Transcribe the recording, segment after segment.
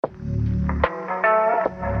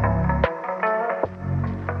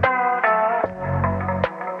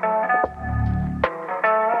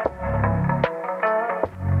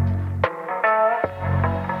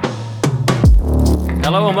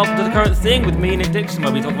welcome to The Current Thing with me, Nick Dixon,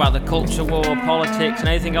 where we talk about the culture war, politics, and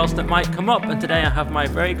anything else that might come up. And today I have my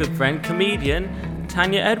very good friend, comedian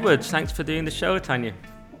Tania Edwards. Thanks for doing the show, Tania.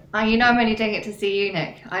 You know I'm only doing it to see you,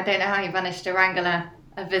 Nick. I don't know how you managed to wrangle a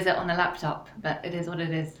visit on a laptop, but it is what it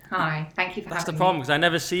is. Hi, thank you for That's the having problem, me. because I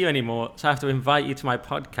never see you anymore, so I have to invite you to my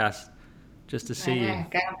podcast just to see you.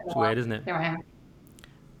 It's weird, isn't it? Here I am.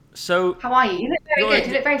 So, How are you? You look very good.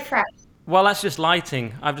 You look very fresh. well, that's just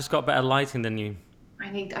lighting. I've just got better lighting than you. I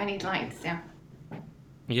need lights, yeah.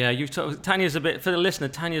 Yeah, Tanya's a bit, for the listener,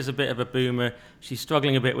 Tanya's a bit of a boomer. She's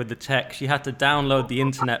struggling a bit with the tech. She had to download the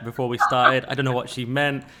internet before we started. I don't know what she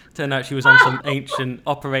meant. Turned out she was on some ancient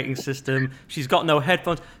operating system. She's got no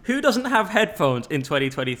headphones. Who doesn't have headphones in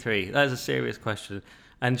 2023? That is a serious question.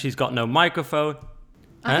 And she's got no microphone.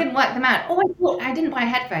 I couldn't work them out. Oh, I didn't buy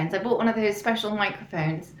headphones. I bought one of those special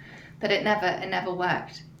microphones, but it never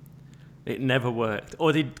worked. It never worked.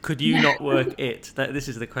 Or could you not work it? This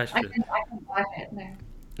is the question. I couldn't work it, no.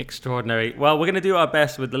 Extraordinary. Well, we're going to do our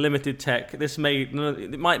best with the limited tech.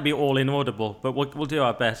 It might be all inaudible, but we'll do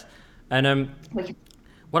our best. And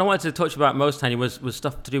what I wanted to touch about most, Tanya, was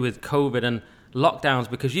stuff to do with COVID and lockdowns,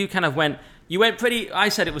 because you kind of went pretty. I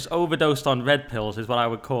said it was overdosed on red pills, is what I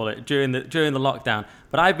would call it during the lockdown.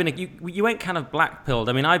 But you went kind of black pilled.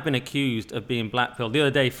 I mean, I've been accused of being black pilled. The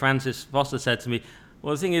other day, Francis Foster said to me,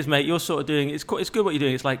 "Well, the thing is, mate, you're sort of doing it's good what you're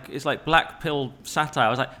doing. It's like black pill satire." I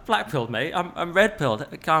was like, "Black pilled, mate. I'm red pilled.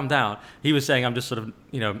 Calm down." He was saying I'm just sort of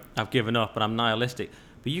I've given up and I'm nihilistic.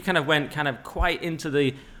 But you kind of went quite into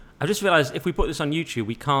the. I just realised if we put this on YouTube,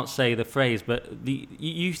 we can't say the phrase, but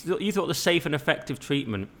you thought the safe and effective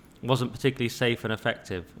treatment wasn't particularly safe and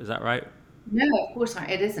effective. Is that right? No, of course not.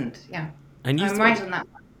 It isn't. Yeah, and I'm right on that.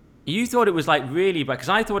 You thought it was like really bad, because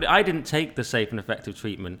I thought I didn't take the safe and effective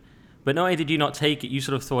treatment. But not only did you not take it, you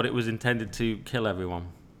sort of thought it was intended to kill everyone.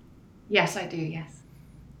 Yes, I do, yes.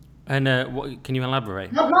 And what can you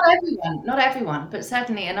elaborate? Not everyone, but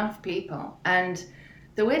certainly enough people. And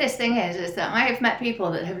the weirdest thing is that I have met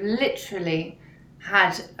people that have literally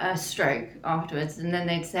had a stroke afterwards, and then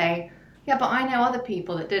they'd say, "Yeah, but I know other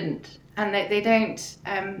people that didn't," and they don't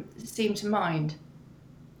seem to mind.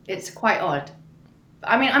 It's quite odd.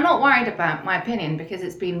 I mean, I'm not worried about my opinion because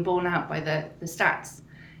it's been borne out by the stats.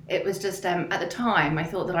 It was just, at the time, I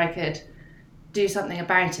thought that I could do something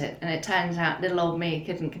about it. And it turns out little old me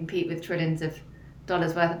couldn't compete with trillions of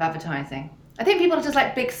dollars worth of advertising. I think people are just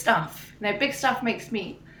like big stuff. Big stuff makes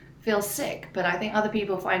me feel sick, but I think other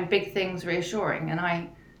people find big things reassuring, and I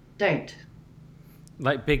don't.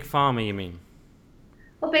 Like big pharma, you mean?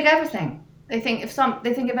 Well, big everything. They think if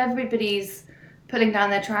everybody's pulling down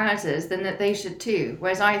their trousers, then that they should too.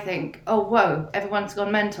 Whereas I think, oh, whoa, everyone's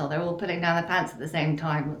gone mental. They're all pulling down their pants at the same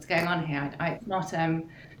time. What's going on here?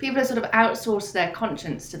 People have sort of outsourced their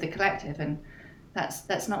conscience to the collective, and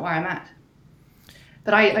that's not where I'm at.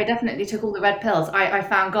 But I definitely took all the red pills. I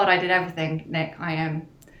found God. I did everything, Nick. I am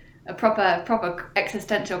a proper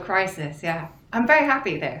existential crisis. Yeah, I'm very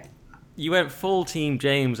happy there. You went full Team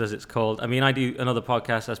James, as it's called. I mean, I do another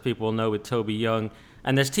podcast, as people will know, with Toby Young.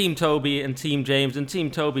 And there's Team Toby and Team James, and Team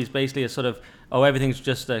Toby is basically a sort of, everything's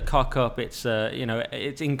just a cock up. It's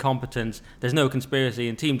it's incompetence. There's no conspiracy.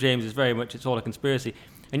 And Team James is very much, it's all a conspiracy.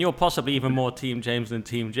 And you're possibly even more Team James than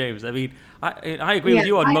Team James. I mean, I agree with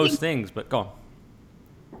you on most things, but go on.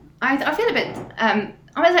 I feel a bit.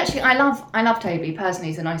 I love Toby personally.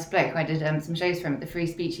 He's a nice bloke. I did some shows for him at the Free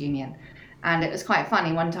Speech Union, and it was quite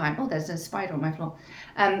funny. One time, there's a spider on my floor.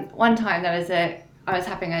 One time I was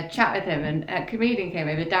having a chat with him, and a comedian came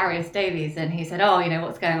over, Darius Davies, and he said,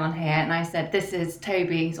 what's going on here? And I said, this is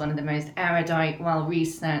Toby. He's one of the most erudite,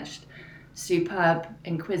 well-researched, superb,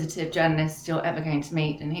 inquisitive journalists you're ever going to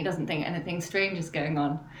meet, and he doesn't think anything strange is going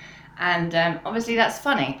on. And obviously that's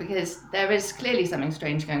funny, because there is clearly something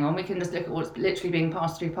strange going on. We can just look at what's literally being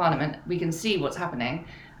passed through Parliament. We can see what's happening.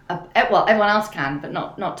 Everyone else can, but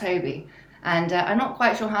not Toby. And I'm not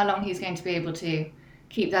quite sure how long he's going to be able to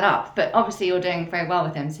keep that up, but obviously you're doing very well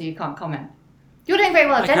with him, so you can't comment. You're doing very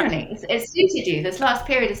well generally. It's suited you. This last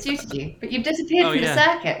period has suited you, but you've disappeared from the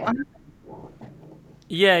circuit.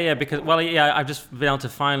 Yeah, because I've just been able to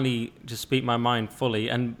finally just speak my mind fully,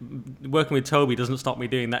 and working with Toby doesn't stop me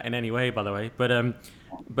doing that in any way, by the way.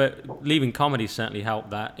 But leaving comedy certainly helped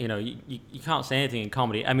that. You can't say anything in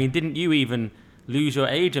comedy. I mean, didn't you even lose your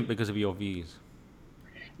agent because of your views?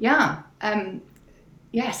 Yeah.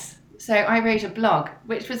 Yes. So I wrote a blog,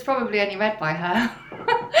 which was probably only read by her,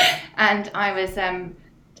 and I was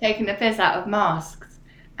taking the piss out of masks.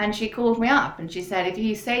 And she called me up and she said, "If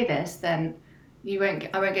you say this, then I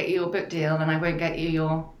won't get you your book deal, and I won't get you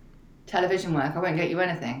your television work. I won't get you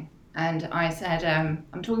anything." And I said,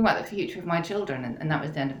 I'm talking about the future of my children, and that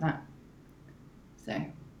was the end of that. So,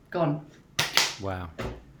 gone. Wow.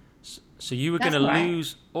 So you were going That's to all right.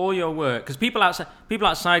 lose all your work because people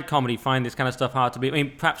outside comedy find this kind of stuff hard to be. I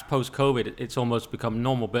mean, perhaps post COVID, it's almost become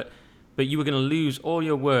normal. But you were going to lose all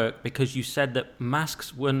your work because you said that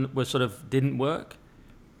masks were sort of didn't work.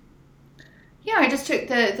 Yeah, I just took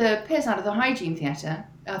the piss out of the hygiene theatre.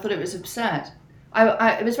 I thought it was absurd.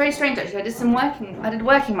 It was very strange actually. I did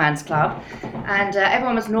working man's club, and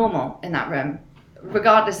everyone was normal in that room,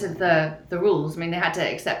 regardless of the rules. I mean, they had to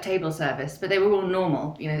accept table service, but they were all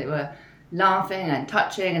normal. You know, they were laughing and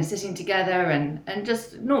touching and sitting together and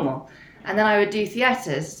just normal. And then I would do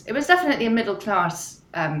theatres. It was definitely a middle class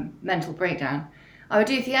mental breakdown. I would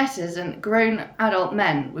do theatres, and grown adult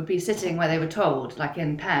men would be sitting where they were told, like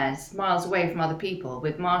in pairs, miles away from other people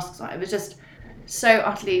with masks on. It was just so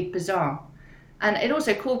utterly bizarre. And it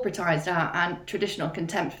also corporatized our traditional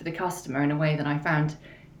contempt for the customer in a way that I found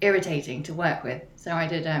irritating to work with. So I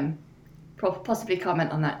did possibly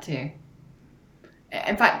comment on that too.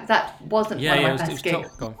 In fact, that wasn't one of my best gigs.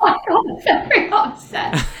 I got very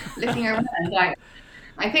upset looking around.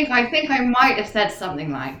 I think I might have said something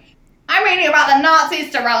like, "I'm reading about the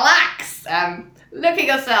Nazis to relax. Look at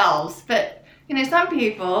yourselves." But you know, some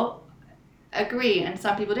people agree and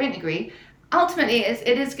some people don't agree. Ultimately,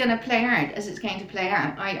 it is going to play out as it's going to play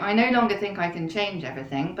out. I no longer think I can change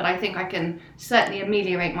everything, but I think I can certainly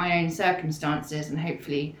ameliorate my own circumstances and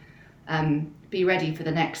hopefully be ready for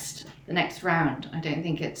the next round. I don't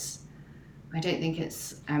think it's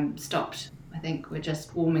stopped. I think we're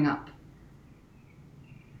just warming up.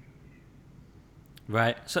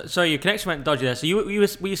 Right. So your connection went dodgy there. So were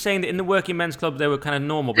you saying that in the working men's club they were kind of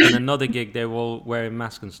normal, but in another gig they were all wearing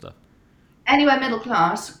masks and stuff? Anywhere middle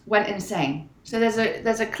class went insane. So there's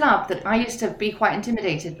a club that I used to be quite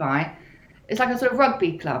intimidated by. It's like a sort of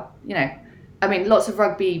rugby club, you know. I mean, lots of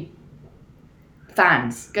rugby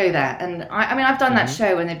fans go there, and I mean, I've done that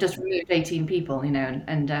show when they've just removed 18 people, you know,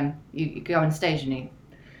 and you go on stage and you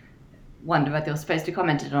wonder whether you're supposed to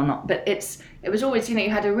comment it or not. But it was always, you know, you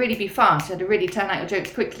had to really be fast, you had to really turn out your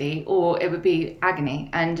jokes quickly, or it would be agony.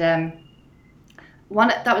 And that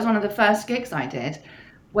was one of the first gigs I did,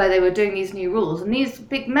 where they were doing these new rules, and these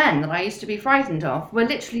big men that I used to be frightened of were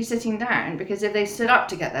literally sitting down, because if they stood up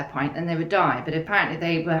to get their pint, then they would die. But apparently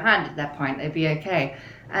they were handed their pint, they'd be okay.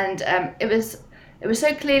 And it was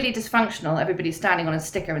so clearly dysfunctional. Everybody standing on a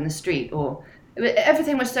sticker in the street,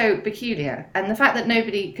 everything was so peculiar, and the fact that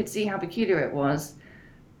nobody could see how peculiar it was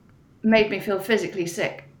made me feel physically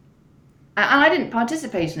sick. And I didn't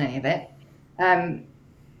participate in any of it,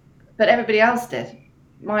 but everybody else did.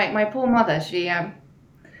 My poor mother, she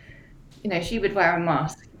you know, she would wear a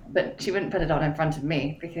mask, but she wouldn't put it on in front of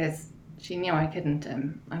me because she knew I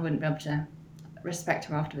wouldn't be able to respect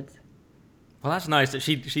her afterwards. Well, that's nice that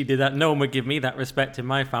she did that. No one would give me that respect in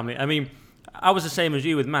my family. I mean, I was the same as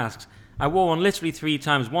you with masks. I wore one literally 3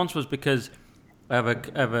 times. Once was because of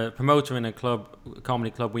a promoter in a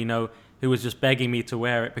comedy club we know, who was just begging me to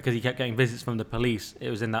wear it because he kept getting visits from the police.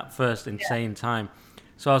 It was in that first insane time.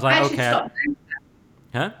 So I was like, okay.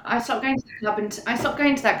 I stopped going to the club, and I stopped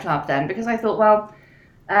going to that club then because I thought, well,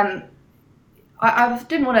 I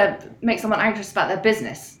didn't want to make someone anxious about their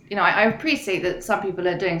business. You know, I appreciate that some people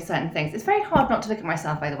are doing certain things. It's very hard not to look at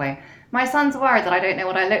myself, by the way. My son's worried that I don't know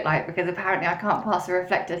what I look like because apparently I can't pass a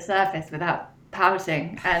reflective surface without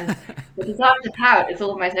pouting, and the desire to pout is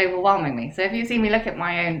almost overwhelming me. So if you see me look at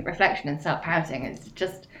my own reflection and start pouting, it's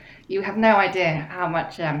just, you have no idea how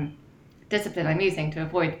much discipline I'm using to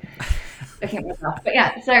avoid looking at myself. But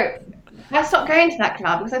yeah, so I stopped going to that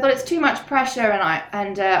club because I thought it's too much pressure, and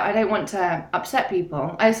I don't want to upset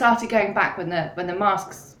people. I started going back when the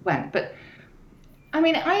masks went, but I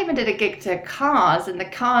mean, I even did a gig to cars, and the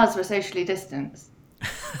cars were socially distanced.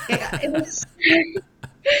 It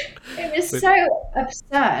was so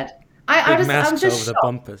absurd. I'm just over the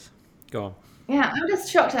bumpers. Go on. Yeah, I'm just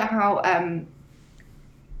shocked at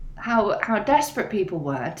how desperate people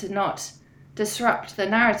were to not disrupt the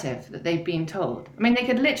narrative that they've been told. I mean, they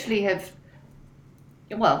could literally have,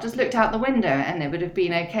 well, just looked out the window and it would have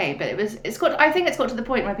been okay. But I think it's got to the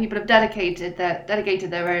point where people have dedicated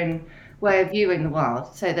their own way of viewing the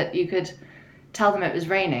world, so that you could tell them it was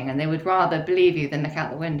raining and they would rather believe you than look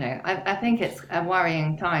out the window. I think it's a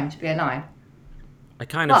worrying time to be alive. A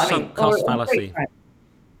kind of sunk cost fallacy.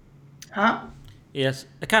 Huh? Yes,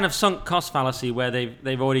 a kind of sunk cost fallacy where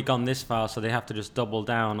they've already gone this far, so they have to just double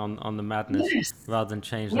down on the madness rather than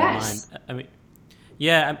change their mind. I mean,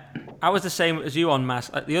 yeah, I was the same as you on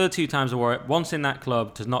mask. The other 2 times I wore it, once in that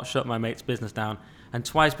club to not shut my mate's business down, and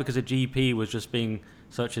twice because a GP was just being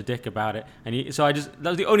such a dick about it. And so that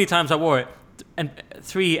was the only times I wore it, and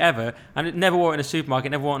 3 ever, and it never wore it in a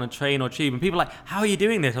supermarket, never wore it on a train or tube. And people are like, how are you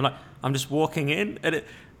doing this? I'm like, I'm just walking in. And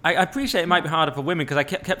I appreciate it might be harder for women, because I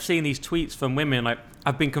kept seeing these tweets from women like,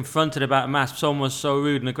 I've been confronted about a mask, someone was so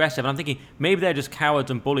rude and aggressive. And I'm thinking, maybe they're just cowards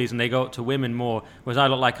and bullies and they go up to women more, whereas I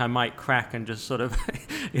look like I might crack and just sort of,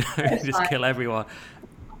 just kill everyone.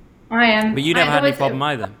 I am. But you never had any problem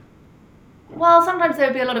either. Well, sometimes there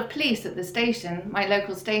would be a lot of police at the station, my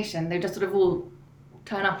local station. They just sort of all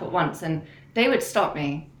turn up at once, and they would stop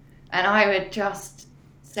me, and I would just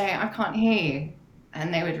say, I can't hear you.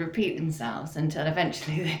 And they would repeat themselves until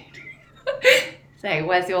eventually they'd say,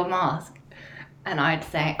 where's your mask? And I'd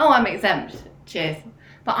say, oh, I'm exempt, cheers.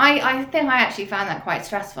 But I think I actually found that quite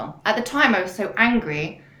stressful. At the time, I was so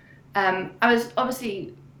angry. I was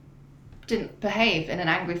obviously didn't behave in an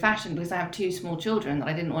angry fashion because I have 2 small children that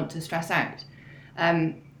I didn't want to stress out.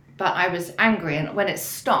 But I was angry, and when it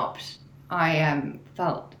stopped, I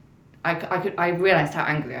felt I realized how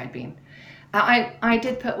angry I'd been. I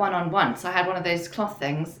did put one on once. I had one of those cloth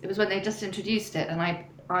things. It was when they just introduced it,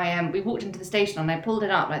 and we walked into the station and I pulled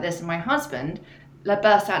it up like this, and my husband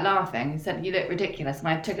burst out laughing. He said, you look ridiculous, and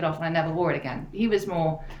I took it off and I never wore it again. He was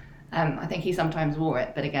more, I think he sometimes wore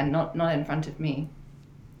it, but again, not in front of me.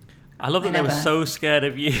 I love that they were so scared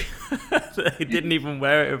of you that they didn't even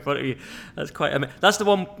wear it in front of you. That's quite amazing. That's the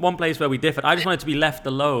one place where we differed. I just wanted to be left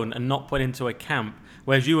alone and not put into a camp,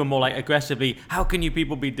 whereas you were more like aggressively, how can you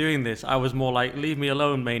people be doing this? I was more like, leave me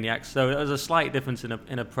alone, maniacs. So there was a slight difference in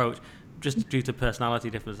approach, just due to personality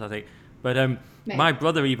difference, I think. But my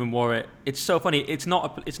brother even wore it. It's so funny. It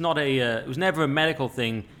was never a medical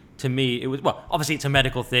thing. To me, it was, well, obviously it's a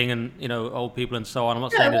medical thing, and old people and so on. I'm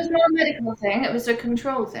not saying it was not a medical thing. It was a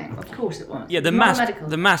control thing. Of course it was. Yeah, the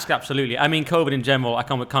mask, absolutely. I mean, COVID in general. I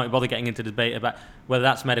can't bother getting into debate about whether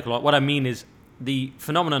that's medical or what I mean is the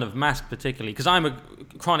phenomenon of mask, particularly because I'm a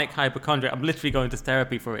chronic hypochondriac. I'm literally going to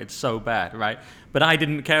therapy for it. It's so bad, right? But I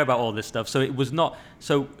didn't care about all this stuff, so it was not.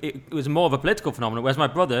 So it was more of a political phenomenon. Whereas my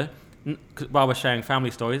brother, while we're sharing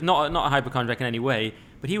family stories, not a hypochondriac in any way,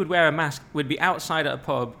 but he would wear a mask. We'd be outside at a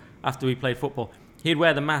pub. After we played football, he'd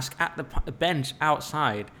wear the mask at the bench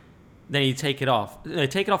outside, then he'd take it off.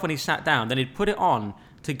 He'd take it off when he sat down, then he'd put it on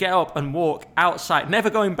to get up and walk outside,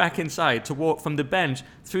 never going back inside, to walk from the bench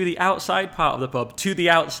through the outside part of the pub to the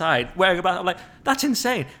outside, wearing about. I'm like, that's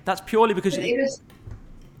insane. That's purely because it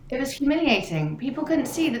was humiliating. People couldn't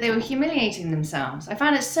see that they were humiliating themselves. I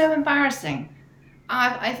found it so embarrassing.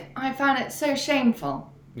 I found it so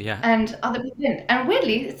shameful. Yeah. And other people didn't. And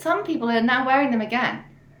weirdly, some people are now wearing them again.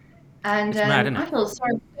 And I feel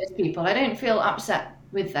sorry for those people. I don't feel upset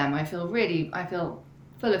with them. I feel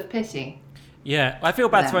full of pity. Yeah, I feel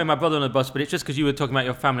bad throwing my brother on the bus, but it's just because you were talking about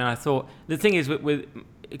your family, and I thought the thing is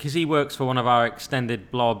because he works for one of our extended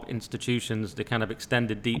blob institutions, the kind of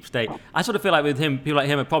extended deep state. I sort of feel like with him, people like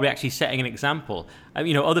him are probably actually setting an example.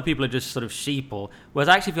 Other people are just sort of sheeple, whereas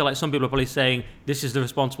I actually feel like some people are probably saying this is the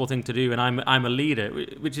responsible thing to do, and I'm a leader,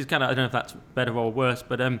 which is kind of, I don't know if that's better or worse,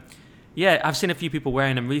 but yeah, I've seen a few people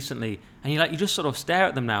wearing them recently, and you just sort of stare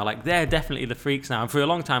at them now, like they're definitely the freaks now. And for a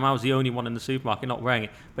long time, I was the only one in the supermarket not wearing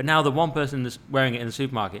it. But now the one person that's wearing it in the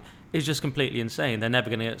supermarket is just completely insane. They're never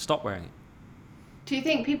going to stop wearing it. Do you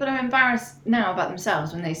think people are embarrassed now about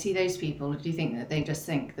themselves when they see those people? Or do you think that they just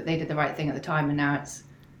think that they did the right thing at the time and now it's...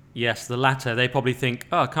 Yes, the latter. They probably think,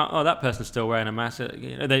 that person's still wearing a mask.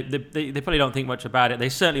 They probably don't think much about it. They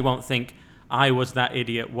certainly won't think, I was that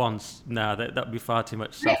idiot once. No, that would be far too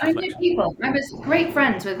much self-reflection. I know people. I was great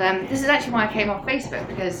friends with them. This is actually why I came off Facebook,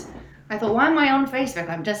 because I thought, why am I on Facebook?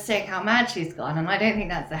 I'm just saying how mad she's gone, and I don't think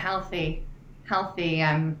that's a healthy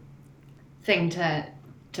thing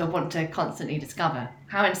to want to constantly discover.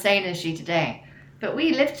 How insane is she today? But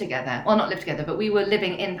we lived together. Well, not lived together, but we were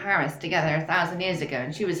living in Paris together 1,000 years ago,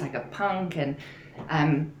 and she was like a punk, and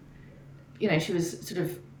she was sort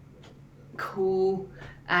of cool.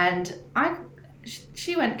 And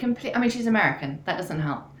she went complete. I mean, she's American. That doesn't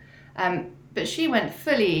help. But she went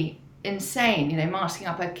fully insane. Masking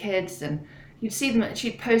up her kids, and you'd see them.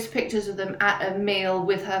 She'd post pictures of them at a meal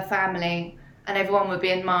with her family, and everyone would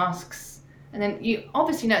be in masks. And then you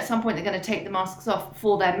obviously know at some point they're going to take the masks off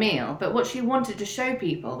for their meal. But what she wanted to show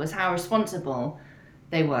people was how responsible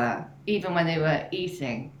they were, even when they were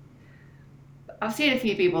eating. I've seen a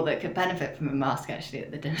few people that could benefit from a mask actually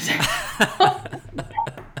at the dinner table.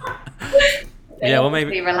 Yeah, well,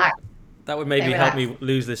 maybe that would maybe help me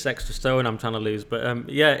lose this extra stone I'm trying to lose. But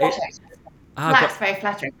that's very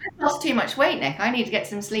flattering. I've lost too much weight, Nick. I need to get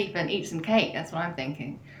some sleep and eat some cake. That's what I'm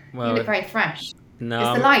thinking. Well, you look very fresh. No,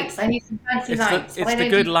 It's the lights. I need some fancy lights. it's Why the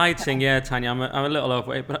don't good you? lighting, yeah, Tanya. I'm a little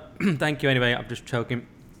overweight, but thank you anyway. I'm just choking.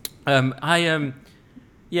 Yeah.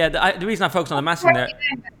 The reason I focus on the mask in there,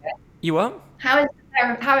 you what? How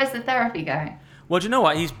is the therapy going? Well, do you know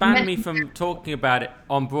what? He's You banned me mentioned from talking about it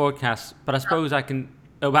on broadcast, but I suppose I can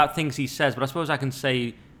about things he says. But I suppose I can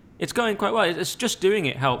say it's going quite well. It's just doing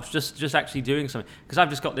it helps. Just actually doing something because I've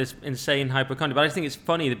just got this insane hypochondria. But I think it's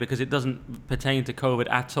funny because it doesn't pertain to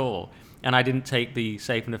COVID at all, and I didn't take the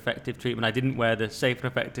safe and effective treatment. I didn't wear the safe and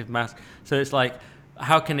effective mask. So it's like,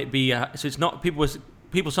 how can it be? So it's not people.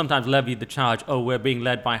 People sometimes levy the charge, oh, we're being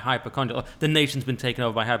led by hypochondriacs. The nation's been taken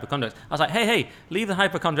over by hypochondriacs. I was like, hey, leave the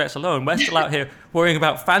hypochondriacs alone. We're still out here worrying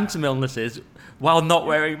about phantom illnesses while not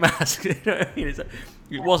wearing masks. You know what I mean?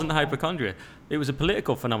 It wasn't hypochondria. It was a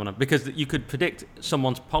political phenomenon because you could predict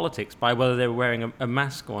someone's politics by whether they were wearing a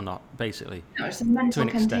mask or not, basically. no, it's a mental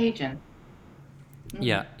contagion.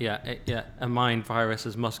 Yeah. A mind virus,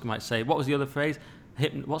 as Musk might say. What was the other phrase?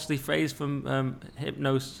 What's the phrase from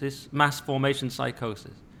hypnosis? Mass formation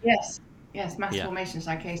psychosis. Yes, mass formation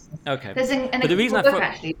psychosis. Okay. There's an but the reason I book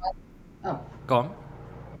actually. Oh, go on.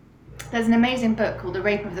 there's an amazing book called The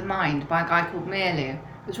Rape of the Mind by a guy called Meerloo.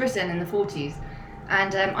 It was written in the 40s,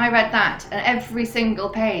 and I read that, and every single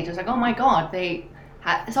page I was like, oh my god,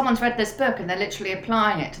 someone's read this book and they're literally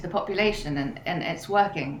applying it to the population, and it's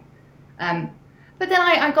working. But then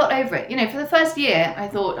I got over it. You know, for the first year, I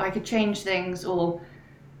thought I could change things,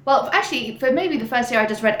 well, actually, for maybe the first year, I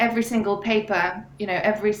just read every single paper,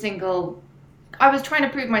 I was trying to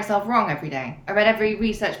prove myself wrong every day. I read every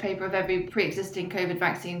research paper of every pre-existing COVID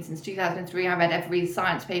vaccine since 2003. I read every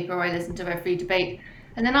science paper. I listened to every debate.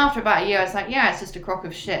 And then after about a year, I was like, yeah, it's just a crock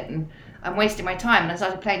of shit, and I'm wasting my time. And I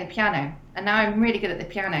started playing the piano. And now I'm really good at the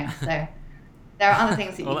piano. So there are other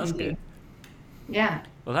things that you can do. Good. Yeah.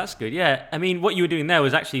 Well, that's good. Yeah. I mean, what you were doing there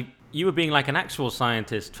was actually, you were being like an actual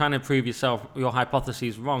scientist, trying to prove your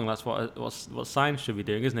hypotheses wrong. That's what science should be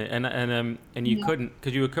doing, isn't it? And you couldn't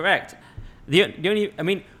because you were correct.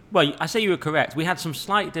 I say you were correct. We had some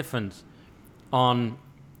slight difference on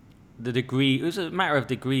the degree. It was a matter of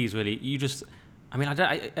degrees, really. Like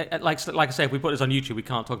I say, if we put this on YouTube, we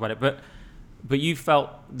can't talk about it. But you felt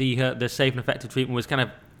the safe and effective treatment was kind of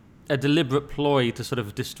a deliberate ploy to sort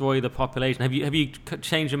of destroy the population. Have you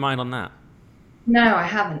changed your mind on that? No, I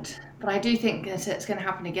haven't. But I do think that it's going to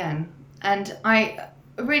happen again. And a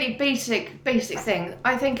really basic thing.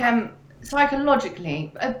 I think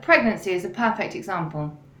psychologically, pregnancy is a perfect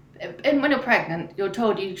example. When you're pregnant, you're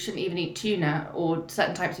told you shouldn't even eat tuna or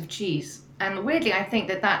certain types of cheese. And weirdly, I think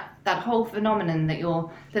that whole phenomenon that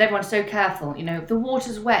everyone's so careful. You know, if the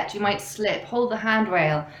water's wet, you might slip. Hold the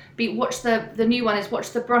handrail. Watch the new one is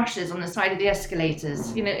watch the brushes on the side of the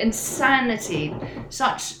escalators. You know, insanity,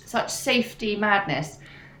 such safety madness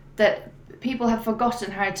that people have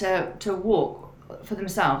forgotten how to walk for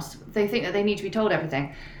themselves. They think that they need to be told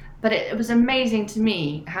everything. But it was amazing to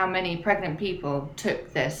me how many pregnant people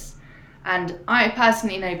took this. And I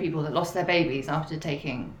personally know people that lost their babies after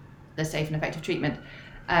taking the safe and effective treatment,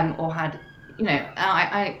 or had,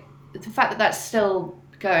 the fact that that's still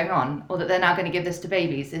going on, or that they're now going to give this to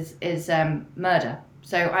babies is murder.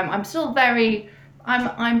 So I'm still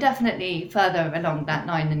I'm definitely further along that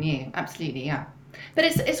line than you. Absolutely, yeah. But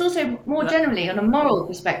it's also more generally on a moral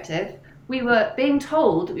perspective. We were being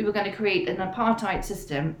told that we were going to create an apartheid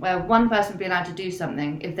system where one person would be allowed to do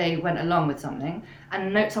something if they went along with something,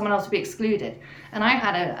 and someone else would be excluded. And I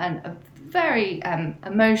had a very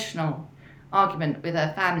emotional argument with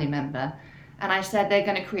a family member, and I said they're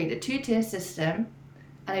going to create a two-tier system,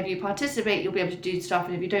 and if you participate, you'll be able to do stuff,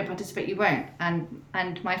 and if you don't participate, you won't.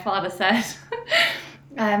 And my father said,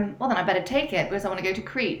 well, then I better take it because I want to go to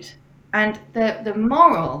Crete. And the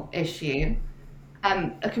moral issue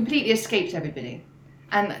completely escaped everybody,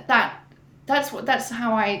 and that's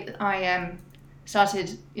how I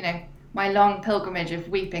started, my long pilgrimage of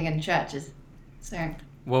weeping in churches. So.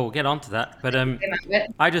 Well, we'll get on to that, but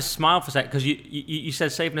I just smiled for a sec because you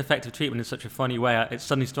said safe and effective treatment in such a funny way. It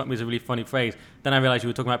suddenly struck me as a really funny phrase. Then I realised you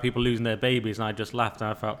were talking about people losing their babies, and I just laughed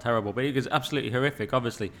and I felt terrible. But it was absolutely horrific,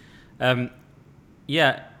 obviously. It's.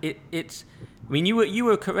 I mean, you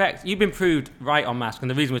were correct. You've been proved right on masks,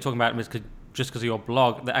 and the reason we're talking about them is just because of your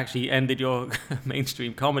blog that actually ended your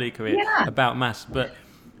mainstream comedy career about masks. But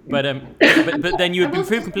then you have been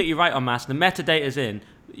proved completely right on masks. The metadata's in.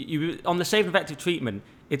 On the safe and effective treatment,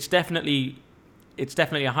 it's definitely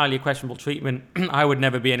a highly questionable treatment. I would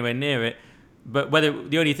never be anywhere near it. But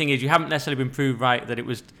the only thing is you haven't necessarily been proved right that it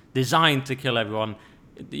was designed to kill everyone.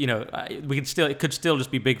 It could still just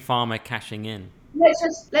be big pharma cashing in. Let's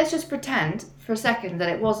just pretend for a second that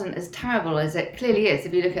it wasn't as terrible as it clearly is.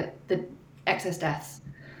 If you look at the excess deaths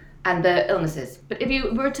and the illnesses. But if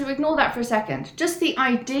you were to ignore that for a second, just the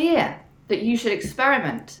idea that you should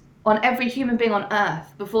experiment on every human being on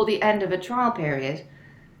Earth before the end of a trial period,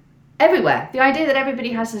 everywhere, the idea that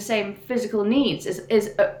everybody has the same physical needs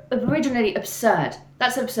is originally absurd.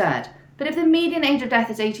 That's absurd. But if the median age of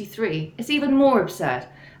death is 83, it's even more absurd.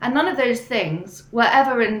 And none of those things were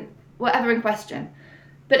ever in question.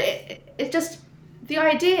 But it's just the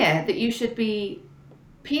idea that you should be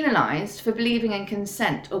penalised for believing in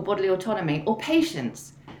consent or bodily autonomy or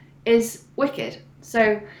patience is wicked.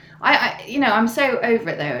 So I'm so over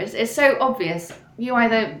it though. It's so obvious. You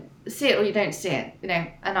either see it or you don't see it,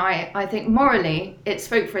 and I think morally it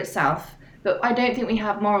spoke for itself, but I don't think we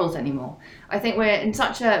have morals anymore. I think we're in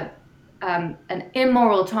such an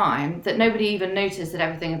immoral time that nobody even noticed that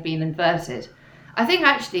everything had been inverted. I think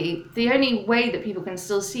actually the only way that people can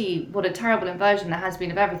still see what a terrible inversion there has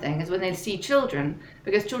been of everything is when they see children,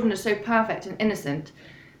 because children are so perfect and innocent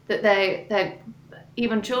that they're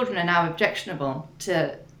even children are now objectionable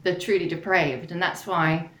to the truly depraved, and that's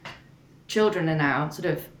why children are now sort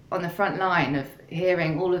of on the front line of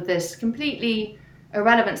hearing all of this completely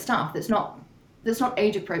irrelevant stuff that's not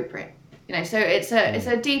age appropriate. So it's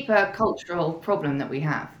a deeper cultural problem that we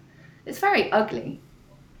have. It's very ugly.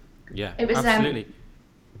 Yeah, it was absolutely.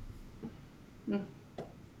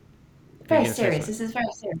 Very serious. This is very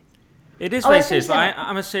serious. It is very serious, but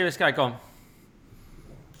I'm a serious guy. Go on. I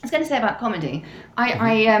was going to say about comedy.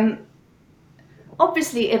 I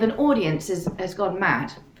obviously, if an audience has gone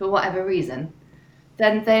mad for whatever reason,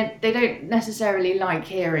 then they don't necessarily like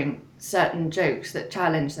hearing certain jokes that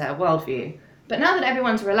challenge their worldview. But now that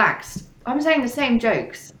everyone's relaxed, I'm saying the same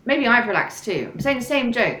jokes. Maybe I've relaxed too. I'm saying the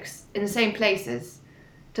same jokes in the same places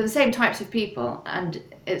to the same types of people, and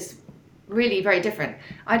it's really very different.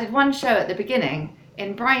 I did one show at the beginning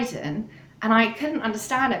in Brighton, and I couldn't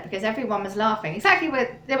understand it because everyone was laughing.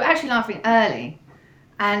 They were actually laughing early,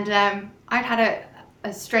 and I'd had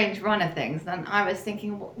a strange run of things, and I was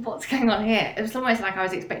thinking, what's going on here? It was almost like I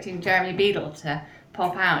was expecting Jeremy Beadle to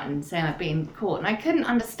pop out and say I've been caught, and I couldn't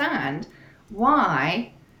understand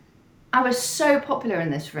why I was so popular in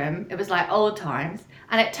this room. It was like old times,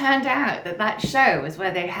 and it turned out that show was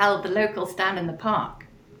where they held the local stand in the park,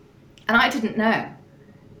 and I didn't know.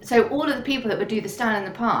 So all of the people that would do the stand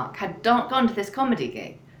in the park had gone to this comedy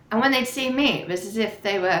gig, and when they'd see me, it was as if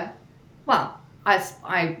they were, well,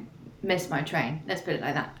 I missed my train. Let's put it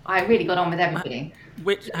like that. I really got on with everybody.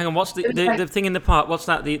 Hang on, what's the thing in the park? What's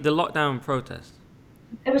that? The lockdown protest?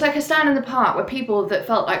 It was like a stand in the park where people that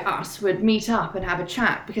felt like us would meet up and have a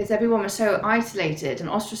chat, because everyone was so isolated and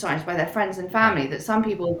ostracized by their friends and family that some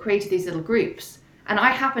people created these little groups. And I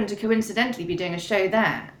happened to coincidentally be doing a show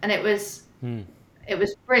there, and it was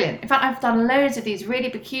brilliant. In fact, I've done loads of these really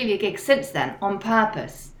peculiar gigs since then on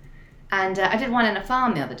purpose. And I did one in a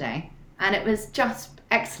farm the other day, and it was just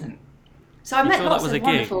excellent. So I met lots of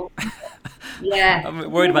wonderful. Yeah.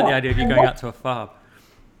 I'm worried about the idea of you going out to a farm.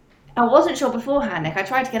 I wasn't sure beforehand, Nick. I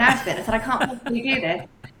tried to get out of it. I said, I can't possibly do this.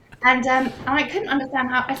 And I couldn't understand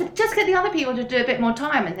how. I said, just get the other people to do a bit more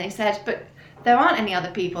time. And they said, but there aren't any other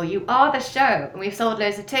people. You are the show. And we've sold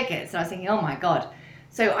loads of tickets. And I was thinking, oh my God.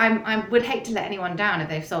 So I would hate to let anyone down if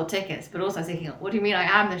they've sold tickets. But also I was thinking, what do you mean I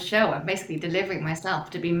am the show? I'm basically delivering myself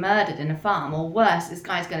to be murdered in a farm. Or worse, this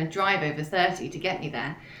guy's going to drive over 30 to get me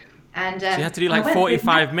there. And so you have to do like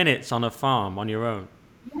 45 minutes on a farm on your own.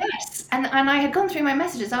 Yes, and I had gone through my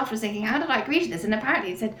messages afterwards thinking, how did I agree to this? And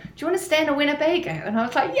apparently it said, do you want to stay in a Winnebago? And I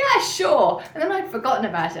was like, yeah, sure. And then I'd forgotten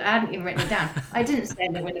about it. I hadn't even written it down. I didn't stay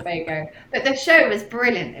in the Winnebago. But the show was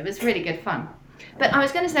brilliant. It was really good fun. But I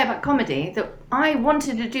was going to say about comedy that I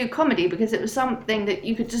wanted to do comedy because it was something that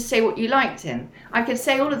you could just say what you liked in. I could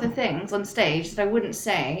say all of the things on stage that I wouldn't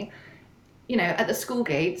say, at the school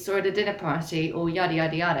gates or at a dinner party or yada,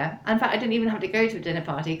 yada, yada. In fact, I didn't even have to go to a dinner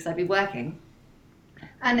party because I'd be working.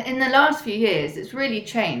 And in the last few years, it's really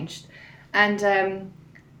changed. And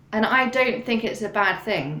I don't think it's a bad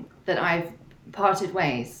thing that I've parted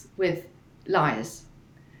ways with liars.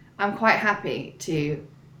 I'm quite happy to...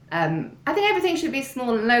 I think everything should be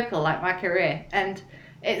small and local, like my career. And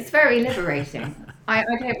it's very liberating. I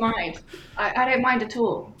don't mind. I don't mind at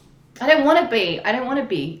all. I don't want to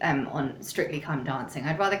be on Strictly Come Dancing.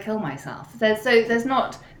 I'd rather kill myself.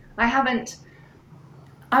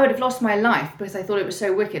 I would have lost my life because I thought it was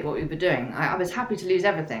so wicked what we were doing. I was happy to lose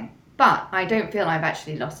everything, but I don't feel I've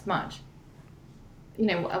actually lost much.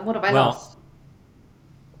 What have I lost?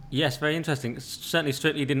 Yes, very interesting. Certainly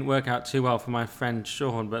Strictly didn't work out too well for my friend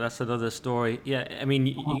Sean, but that's another story. Yeah, I mean,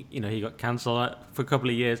 he got cancelled for a couple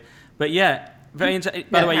of years. But yeah, very interesting.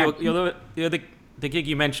 By the way, you're the gig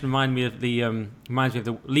you mentioned reminds me of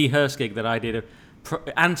the Lee Hurst gig that I did,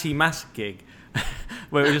 anti-mask gig,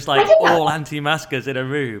 where it was just like all anti-maskers in a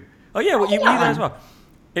room. Oh yeah, well, you there as well.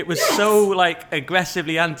 It was so like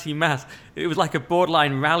aggressively anti-mask. It was like a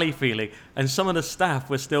borderline rally feeling, and some of the staff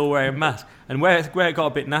were still wearing masks. And where it got a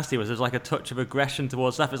bit nasty was there was like a touch of aggression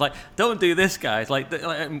towards staff. It's like, don't do this, guys. Like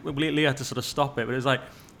Lee had to sort of stop it. But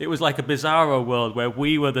it was like a bizarro world where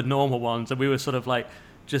we were the normal ones, and we were sort of like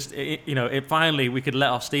just finally we could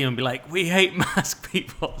let off steam and be like, we hate mask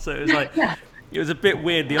people. So it was like. It was a bit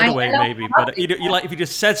weird the other way, maybe. But you like if you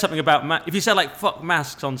just said something about if you said like "fuck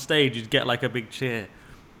masks" on stage, you'd get like a big cheer.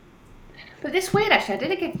 But this weird, actually, I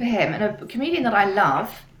did a gig for him, and a comedian that I love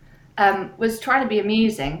was trying to be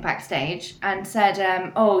amusing backstage and said,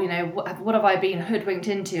 what have I been hoodwinked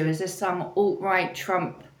into? Is this some alt-right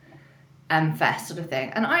Trump fest sort of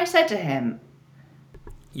thing? And I said to him,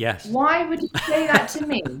 yes. Why would you say that to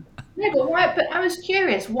me? No, but why? But I was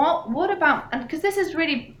curious. What about? And because this has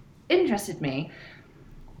really interested me.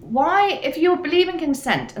 Why, if you believe in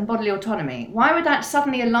consent and bodily autonomy, why would that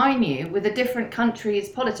suddenly align you with a different country's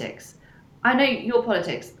politics? I know your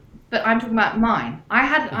politics, but I'm talking about mine.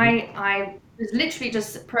 I was literally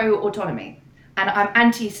just pro-autonomy, and I'm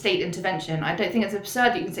anti-state intervention. I don't think it's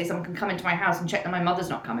absurd that you can say someone can come into my house and check that my mother's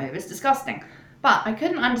not come over. It's disgusting. But I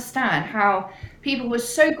couldn't understand how people were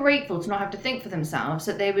so grateful to not have to think for themselves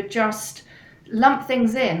that they would just lump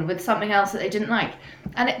things in with something else that they didn't like.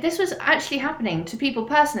 And this was actually happening to people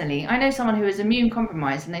personally. I know someone who was immune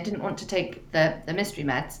compromised and they didn't want to take the mystery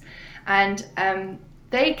meds, and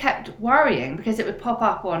they kept worrying because it would pop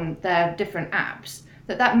up on their different apps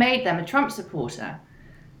that made them a Trump supporter.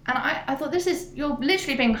 And I thought, you're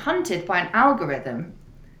literally being hunted by an algorithm,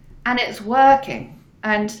 and it's working.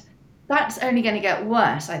 And that's only going to get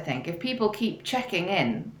worse, I think, if people keep checking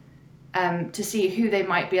in to see who they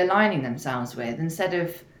might be aligning themselves with instead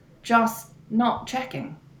of just not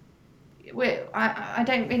checking. I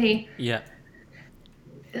don't really. Yeah.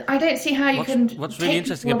 I don't see how you can. What's really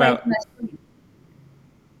interesting about.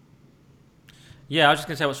 Yeah, I was just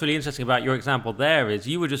going to say what's really interesting about your example there is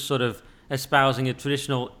you were just sort of espousing a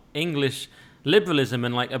traditional English liberalism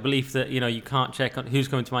and like a belief that you can't check on who's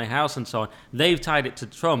coming to my house and so on. They've tied it to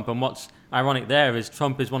Trump, and what's ironic there is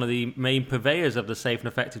Trump is one of the main purveyors of the safe and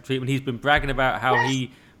effective treatment. He's been bragging about how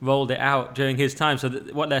he rolled it out during his time, so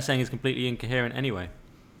what they're saying is completely incoherent anyway.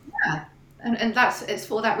 Yeah, and it's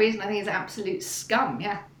for that reason I think it's absolute scum.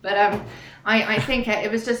 Yeah, but I think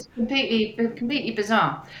it was just completely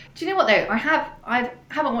bizarre. Do you know what though? I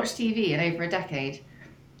haven't watched TV in over a decade,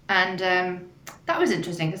 and that was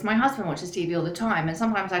interesting because my husband watches TV all the time, and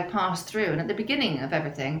sometimes I'd pass through, and at the beginning of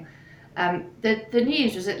everything, the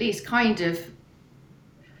news was at least kind of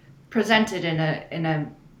presented in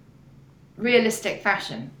a realistic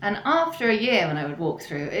fashion. And after a year, when I would walk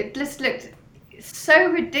through, it just looked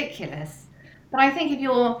so ridiculous. But I think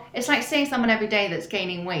it's like seeing someone every day that's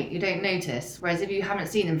gaining weight, you don't notice. Whereas if you haven't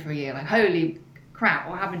seen them for a year, like, holy crap,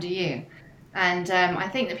 what happened to you? And I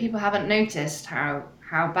think that people haven't noticed how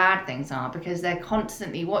bad things are because they're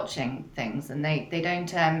constantly watching things, and they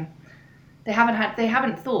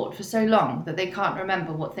haven't thought for so long that they can't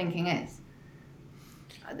remember what thinking is.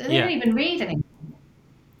 They don't even read anything.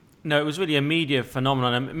 No, it was really a media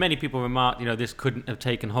phenomenon, and many people remarked, this couldn't have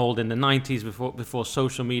taken hold in the 90s before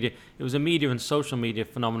social media. It was a media and social media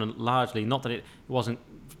phenomenon largely. Not that it wasn't,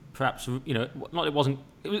 perhaps, it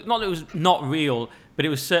was not real, but it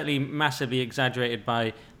was certainly massively exaggerated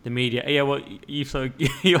by the media. Yeah, well, you're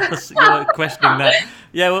questioning that.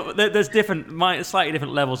 Yeah, well, there's slightly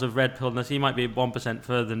different levels of red pillness. You might be 1%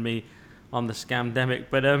 further than me on the scamdemic,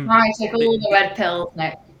 but I took all the red pills,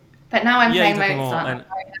 Nick. But now I'm playing Mozart.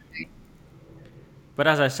 But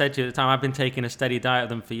as I said to you at the time, I've been taking a steady diet of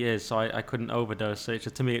them for years, so I couldn't overdose. So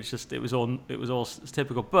to me, it was all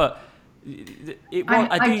typical. But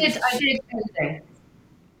I did overdose.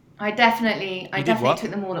 I definitely took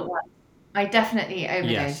them all at once. I definitely overdosed.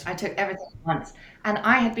 Yes. I took everything at once, and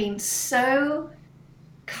I had been so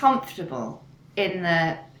comfortable in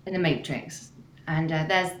the Matrix. And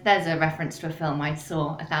there's a reference to a film I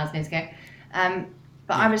saw 1,000 years ago.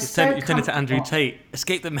 But I was so you turned into Andrew Tate.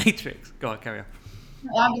 Escape the Matrix. Go on, carry on.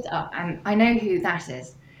 I know who that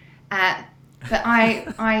is, but I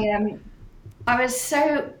was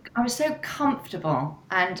so comfortable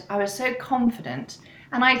and I was so confident,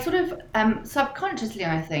 and I sort of subconsciously,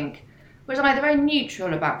 I think, was either very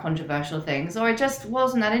neutral about controversial things, or I just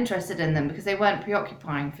wasn't that interested in them because they weren't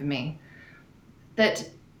preoccupying for me. That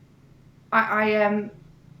I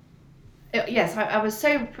was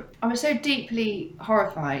so deeply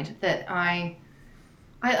horrified that I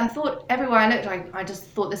thought everywhere I looked, I just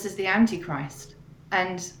thought this is the Antichrist.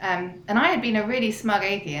 and I had been a really smug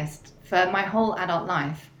atheist for my whole adult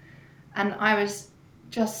life, and I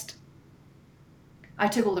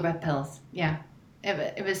took all the red pills. Yeah,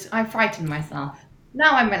 it was. I frightened myself.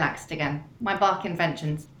 Now I'm relaxed again. My Bach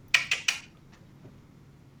inventions.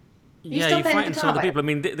 Are you Yeah, still you playing the frighten some guitar, of the by the people. I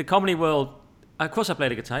mean, the comedy world. Of course, I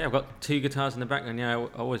played the guitar. I've got two guitars in the background. Yeah, I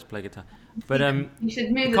always play guitar. But way? You should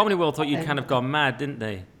the move comedy world thought you'd it. kind of gone mad, didn't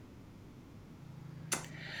they?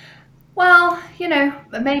 Well,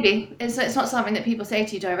 maybe it's not something that people say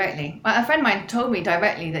to you directly. A friend of mine told me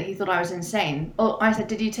directly that he thought I was insane. Oh, I said,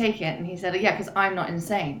 "Did you take it?" And he said, "Yeah, because I'm not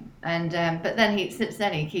insane." And but then since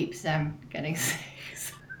then he keeps getting sick.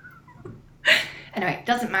 Anyway, it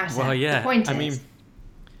doesn't Well, matter. The yeah. point I is, mean,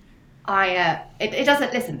 it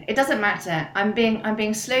doesn't listen. It doesn't matter. I'm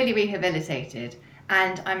being slowly rehabilitated,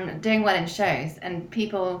 and I'm doing well in shows. And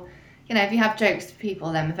people, if you have jokes,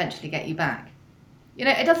 people then eventually get you back.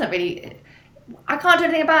 It doesn't really. I can't do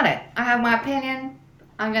anything about it. I have my opinion.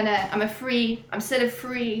 I'm still a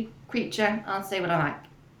free creature. I'll say what I like.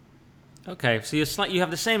 okay. So you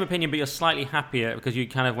have the same opinion, but you're slightly happier because you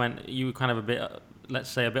were kind of a bit, let's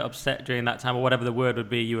say, a bit upset during that time, or whatever the word would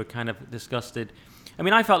be. You were kind of disgusted. I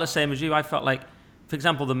mean, I felt the same as you. I felt like, for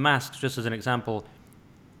example, the masks, just as an example,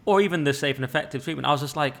 or even the safe and effective treatment. I was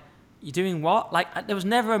just like, you're doing what? Like, there was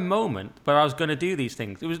never a moment where I was going to do these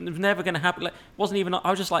things. It was never going to happen. Like, wasn't even. I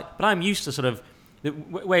was just like, but I'm used to sort of. The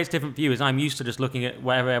way it's different for you is I'm used to just looking at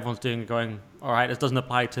whatever everyone's doing and going, all right, this doesn't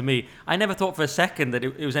apply to me. I never thought for a second that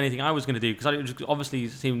it was anything I was going to do, because it just obviously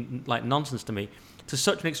seemed like nonsense to me to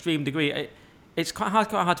such an extreme degree. It's quite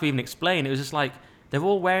hard to even explain. It was just like, they're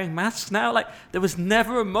all wearing masks now. Like, there was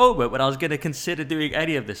never a moment when I was going to consider doing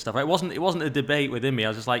any of this stuff. It wasn't a debate within me. I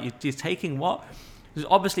was just like, you're taking what? It was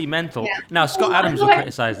obviously mental. Yeah. Now, Scott Adams will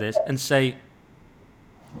criticise this and say,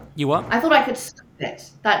 you what? I thought I could stop it.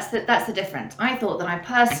 That's the difference. I thought that I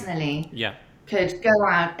personally Yeah. could go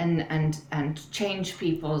out and change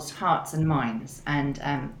people's hearts and minds, and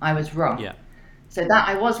I was wrong. Yeah. So that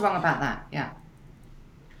I was wrong about that. Yeah.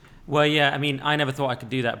 Well, yeah, I mean, I never thought I could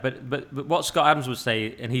do that. But what Scott Adams would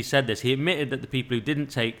say, and he said this, he admitted that the people who didn't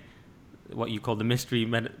take what you call the mystery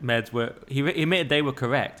meds he admitted they were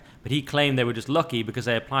correct, but he claimed they were just lucky because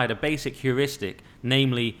they applied a basic heuristic,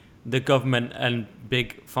 namely the government and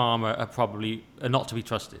big pharma are not to be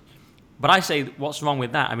trusted. But I say, what's wrong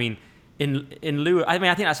with that? I mean, in lieu, I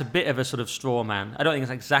think that's a bit of a sort of straw man. I don't think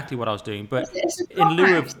it's exactly what I was doing, but in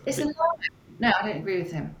lieu of, it's a lie. No, I don't agree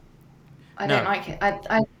with him. I don't like it.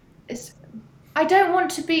 I don't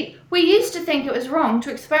want to be. We used to think it was wrong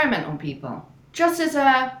to experiment on people, just as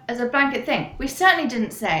a blanket thing. We certainly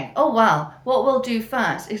didn't say, oh well, what we'll do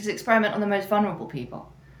first is experiment on the most vulnerable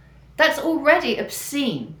people. That's already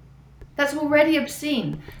obscene.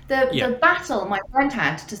 The battle my friend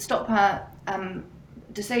had to stop her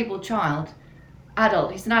disabled child,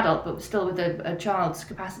 adult. He's an adult, but still with a child's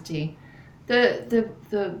capacity. The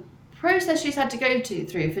process she's had to go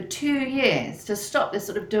through for 2 years to stop this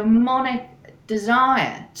sort of demonic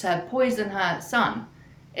desire to poison her son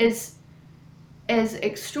is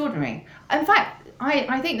extraordinary. In fact,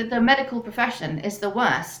 I think that the medical profession is the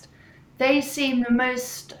worst. They seem the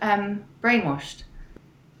most brainwashed,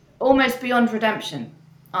 almost beyond redemption.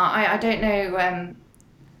 I don't know.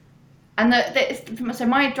 So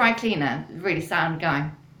my dry cleaner, really sound guy,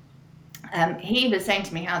 he was saying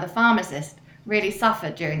to me how the pharmacist really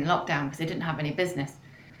suffered during the lockdown because they didn't have any business.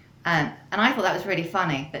 And I thought that was really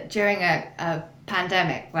funny, that during a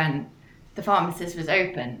pandemic when the pharmacist was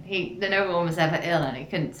open, no one was ever ill and he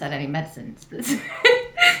couldn't sell any medicines.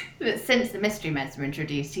 But since the mystery meds were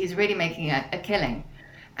introduced, he's really making a killing,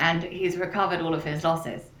 and he's recovered all of his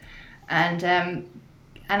losses. And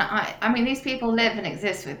I mean, these people live and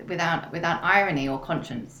exist without irony or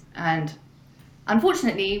conscience. And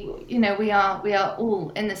unfortunately, we are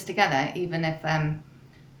all in this together, even if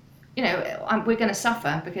we're going to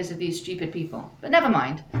suffer because of these stupid people. But never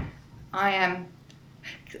mind. I am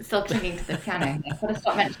still clinging to the piano. I've got to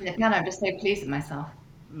stop mentioning the piano. I'm just so pleased with myself.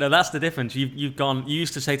 No, that's the difference. You've gone. You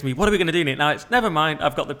used to say to me, "What are we going to do next?" Now it's never mind.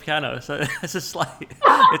 I've got the piano, so it's just like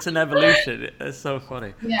it's an evolution. It's so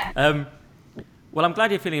funny. Yeah. Well, I'm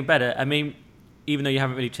glad you're feeling better. I mean, even though you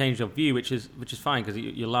haven't really changed your view, which is fine because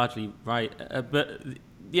you're largely right. But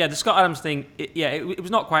yeah, the Scott Adams thing. It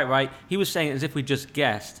was not quite right. He was saying it as if we just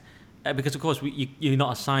guessed, because of course you're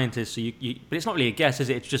not a scientist, so but it's not really a guess, is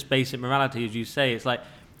it? It's just basic morality, as you say. It's like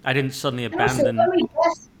I didn't suddenly abandon.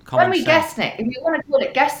 When we guessed, Nick, if you want to call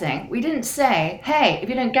it guessing, we didn't say, hey, if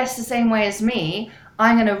you don't guess the same way as me,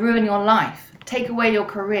 I'm going to ruin your life, take away your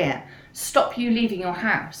career, stop you leaving your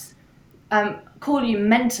house, call you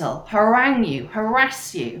mental, harangue you,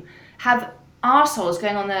 harass you, have arseholes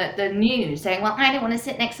going on the news saying, well, I don't want to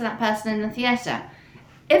sit next to that person in the theatre.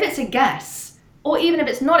 If it's a guess, or even if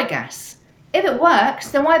it's not a guess, if it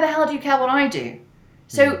works, then why the hell do you care what I do?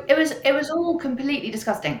 So it was all completely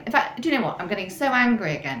disgusting. In fact, do you know what? I'm getting so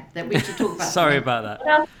angry again that we should talk about Sorry something. about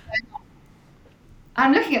that.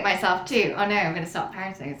 I'm looking at myself too. Oh no, I'm going to start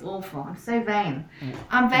pouting. It's awful. I'm so vain.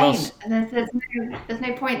 I'm vain, and there's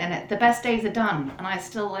no point in it. The best days are done, and I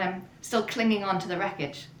still clinging on to the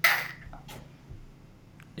wreckage.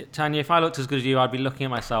 Tanya, if I looked as good as you, I'd be looking at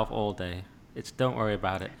myself all day. Don't worry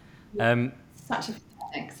about it. Such a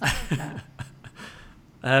pathetic.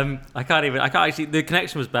 I can't actually. The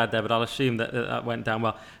connection was bad there, but I'll assume that went down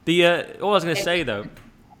well. All I was going to say though,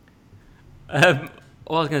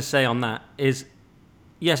 all I was going to say on that is,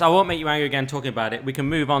 yes, I won't make you angry again talking about it. We can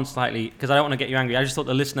move on slightly because I don't want to get you angry. I just thought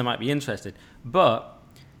the listener might be interested. But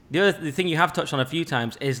the thing you have touched on a few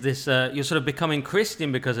times is this: you're sort of becoming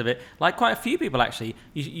Christian because of it. Like quite a few people actually.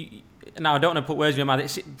 Now I don't want to put words in your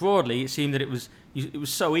mouth. Broadly, it seemed that it was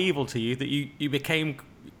so evil to you that you became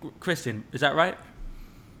Christian. Is that right?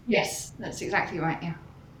 Yes, that's exactly right. Yeah.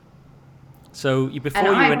 So before you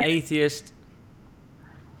were an atheist.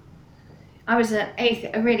 I was an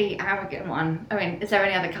atheist, a really arrogant one. I mean, is there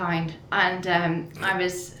any other kind? And I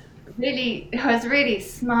was really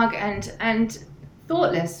smug and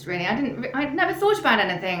thoughtless. Really, I'd never thought about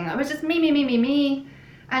anything. I was just me.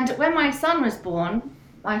 And when my son was born,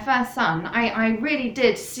 my first son, I really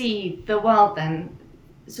did see the world then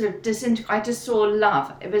sort of disintegrate. I just saw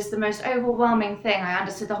love. It was the most overwhelming thing. I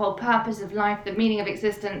understood the whole purpose of life, the meaning of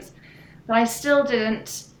existence, but I still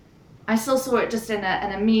saw it just in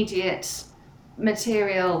an immediate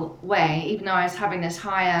material way, even though I was having this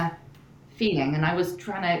higher feeling and I was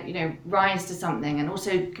trying to, rise to something and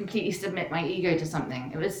also completely submit my ego to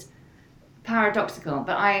something. It was paradoxical,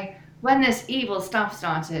 but when this evil stuff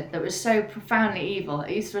started that was so profoundly evil,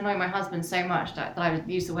 it used to annoy my husband so much that I would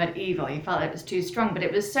use the word evil. He felt it was too strong, but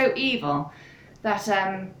it was so evil that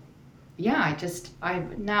I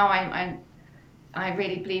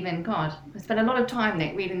really believe in God. I spent a lot of time,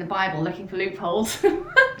 Nick, reading the Bible, looking for loopholes.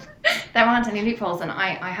 There aren't any loopholes, and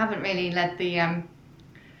I haven't really led the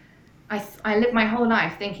I lived my whole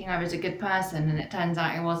life thinking I was a good person, and it turns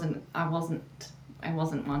out I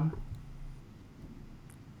wasn't one.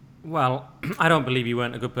 Well, I don't believe you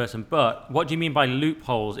weren't a good person, but what do you mean by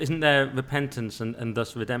loopholes? Isn't there repentance and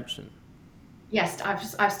thus redemption? Yes,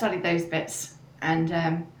 I've studied those bits, and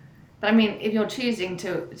but I mean, if you're choosing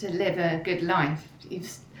to live a good life,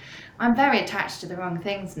 I'm very attached to the wrong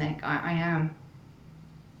things, Nick. I am.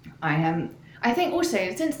 I think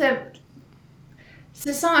also since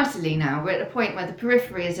societally now we're at a point where the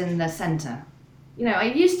periphery is in the centre.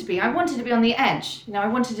 I wanted to be on the edge. I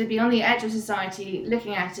wanted to be on the edge of society,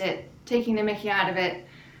 looking at it, taking the mickey out of it.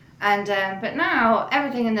 And but now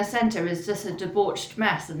everything in the centre is just a debauched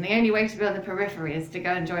mess, and the only way to be on the periphery is to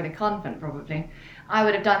go and join a convent. Probably, I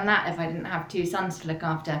would have done that if I didn't have two sons to look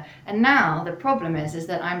after. And now the problem is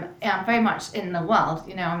that I'm very much in the world.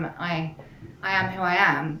 I am who I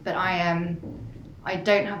am, but I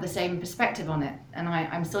don't have the same perspective on it, and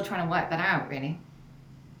I'm still trying to work that out. Really.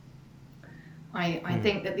 I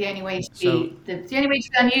think that the only way to be the only way to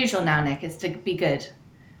be unusual now, Nick, is to be good.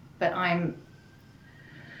 But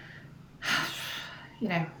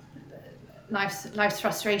life's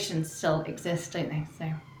frustrations still exist, don't they? So,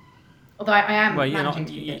 although I am managing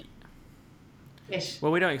to be good. Ish.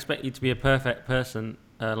 Well, we don't expect you to be a perfect person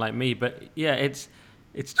like me, but yeah, it's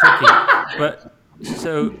tricky. But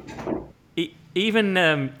so even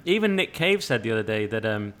Nick Cave said the other day that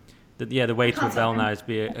the way to rebel now is to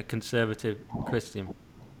be a conservative Christian.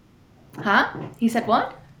 Huh? He said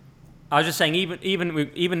what? I was just saying,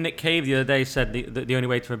 even Nick Cave the other day said the only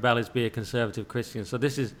way to rebel is be a conservative Christian. So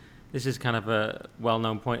this is kind of a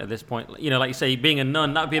well-known point at this point. Like you say, being a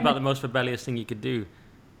nun, that would be about the most rebellious thing you could do.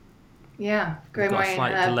 Yeah, grow got my a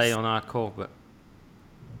slight delay on our call, but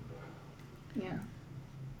yeah.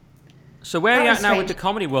 So where are you at now with the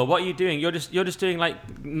comedy world? What are you doing? You're just doing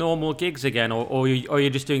like normal gigs again, or you're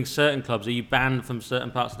just doing certain clubs? Are you banned from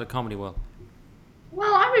certain parts of the comedy world?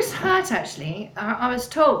 Well, I was hurt actually. I was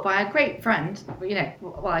told by a great friend,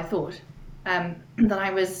 I thought, that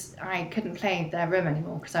I couldn't play their room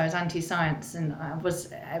anymore because I was anti-science and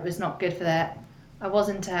it was not good for I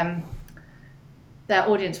wasn't, their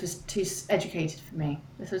audience was too educated for me.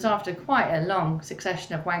 This was after quite a long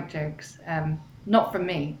succession of wank jokes, not from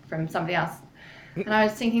me, from somebody else. And I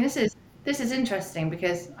was thinking, this is interesting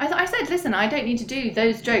because I said, listen, I don't need to do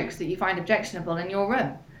those jokes that you find objectionable in your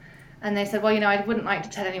room. And they said, well, I wouldn't like to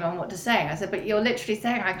tell anyone what to say. I said, but you're literally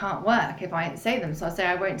saying I can't work if I say them. So I say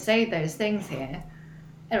I won't say those things here.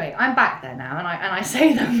 anyway, I'm back there now, and I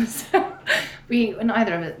say them. So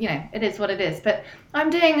neither of it, it is what it is. But I'm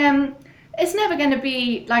doing. It's never going to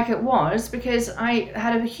be like it was, because I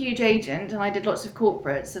had a huge agent and I did lots of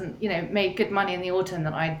corporates and made good money in the autumn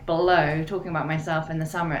that I'd blow talking about myself in the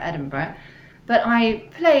summer at Edinburgh. But I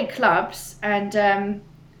play clubs and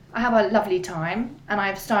I have a lovely time, and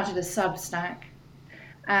I've started a Substack,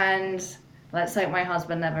 and let's hope my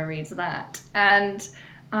husband never reads that. And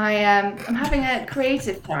I'm having a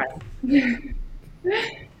creative time.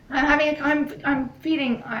 I'm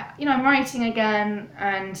feeling, I'm writing again,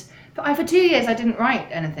 and for 2 years I didn't write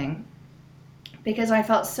anything because I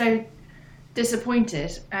felt so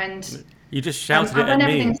disappointed. And you just shouted it when at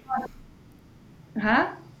everything me. started,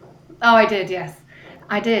 huh? Oh, I did, yes.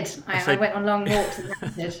 I did. I went on long walks and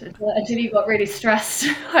ranted until you got really stressed.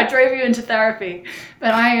 I drove you into therapy.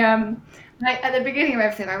 But at the beginning of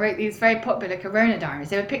everything, I wrote these very popular Corona diaries.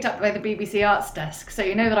 They were picked up by the BBC Arts Desk, so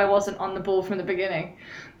you know that I wasn't on the ball from the beginning.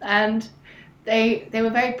 And they were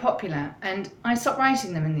very popular, and I stopped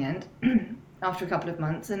writing them in the end after a couple of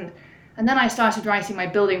months. And then I started writing my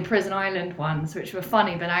Building Prison Island ones, which were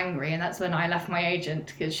funny but angry, and that's when I left my agent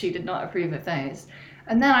because she did not approve of those.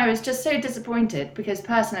 And then I was just so disappointed because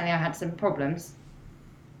personally I had some problems.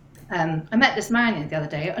 I met this man the other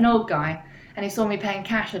day, an old guy, and he saw me paying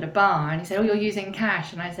cash at a bar, and he said, "Oh, you're using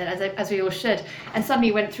cash?" And I said, as we all should. And suddenly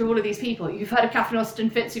he went through all of these people. "You've heard of Catherine Austin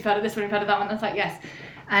Fitz, you've heard of this one, you've heard of that one." I was like, yes.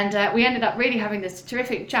 And we ended up really having this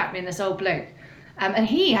terrific chat, me and this old bloke. And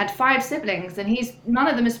he had 5 siblings, and none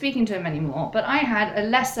of them are speaking to him anymore. But I had a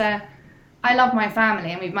lesser... I love my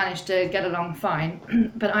family, and we've managed to get along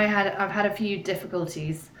fine. But I've had a few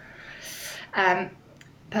difficulties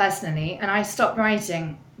personally, and I stopped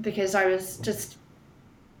writing because I was just...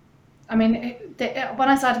 when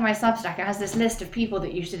I started my Substack, it has this list of people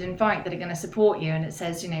that you should invite that are going to support you, and it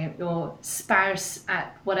says, your spouse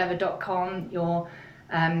at whatever.com, your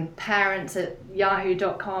parents at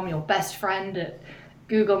yahoo.com, your best friend at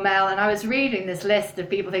Google Mail. And I was reading this list of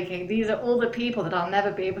people thinking, these are all the people that I'll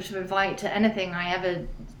never be able to invite to anything I ever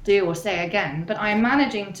do or say again. But I'm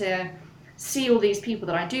managing to see all these people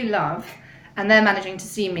that I do love, and they're managing to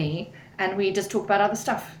see me, and we just talk about other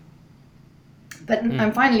stuff. But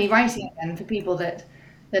I'm finally writing again for people that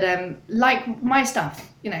like my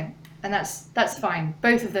stuff, and that's fine.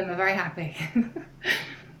 Both of them are very happy.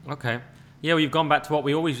 Okay. Yeah, well, you've gone back to what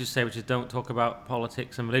we always just say, which is don't talk about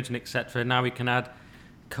politics and religion, etc. Now we can add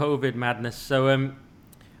COVID madness. So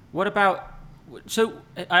what about... So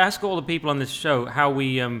I ask all the people on this show how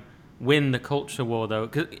we win the culture war, though.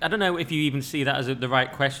 'Cause I don't know if you even see that as the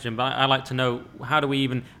right question, but I like to know, how do we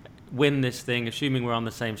even win this thing, assuming we're on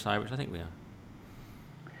the same side, which I think we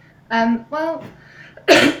are. Well,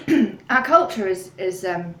 our culture is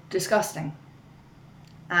disgusting,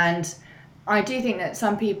 and I do think that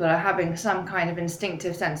some people are having some kind of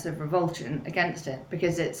instinctive sense of revulsion against it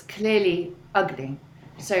because it's clearly ugly.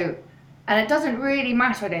 So, and it doesn't really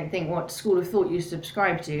matter, I don't think, what school of thought you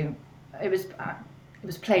subscribe to. It was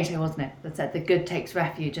Plato, wasn't it, that said the good takes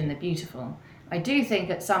refuge in the beautiful. I do think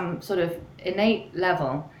at some sort of innate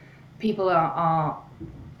level, people are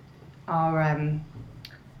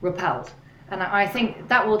repelled, and I think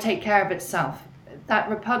that will take care of itself. That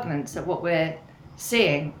repugnance at what we're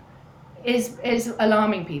seeing is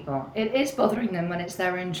alarming people. It is bothering them when it's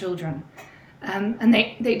their own children, and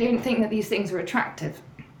they don't think that these things are attractive,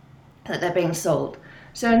 that they're being sold.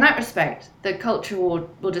 So in that respect, the culture war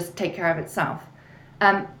will just take care of itself.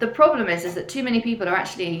 The problem is that too many people are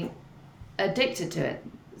actually addicted to it.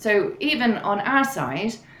 So even on our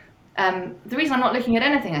side, the reason I'm not looking at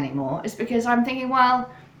anything anymore is because I'm thinking, well,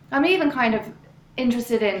 I'm even kind of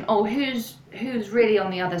interested in, who's really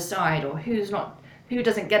on the other side, or who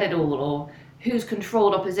doesn't get it all, or who's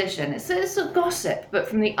controlled opposition. It's a gossip, but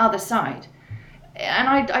from the other side. And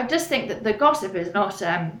I just think that the gossip is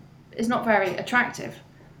not very attractive.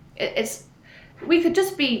 We could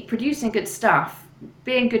just be producing good stuff,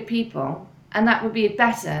 being good people, and that would be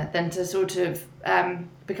better than to sort of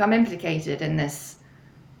become implicated in this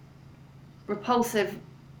repulsive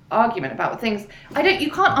argument about things.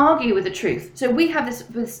 You can't argue with the truth. So we have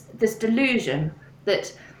this delusion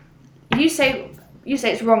that you say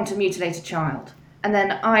it's wrong to mutilate a child, and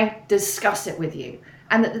then I discuss it with you,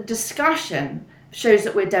 and that the discussion shows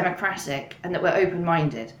that we're democratic and that we're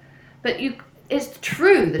open-minded. But it's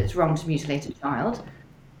true that it's wrong to mutilate a child,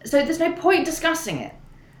 so there's no point discussing it.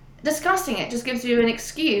 Discussing it just gives you an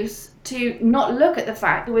excuse to not look at the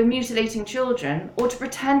fact that we're mutilating children, or to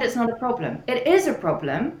pretend it's not a problem. It is a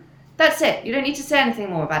problem. That's it. You don't need to say anything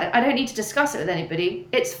more about it. I don't need to discuss it with anybody.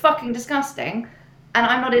 It's fucking disgusting, and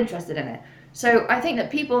I'm not interested in it. So I think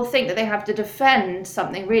that people think that they have to defend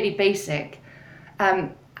something really basic.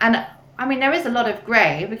 And I mean, there is a lot of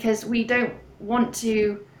grey because we don't want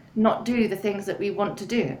to not do the things that we want to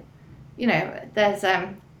do. You know, there's,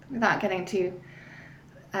 without getting too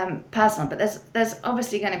personal, but there's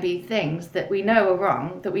obviously going to be things that we know are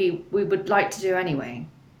wrong that we would like to do anyway.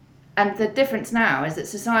 And the difference now is that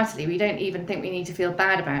societally we don't even think we need to feel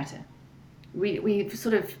bad about it. We've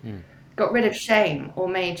sort of got rid of shame or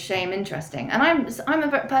made shame interesting. And I'm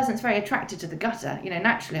a person that's very attracted to the gutter. You know,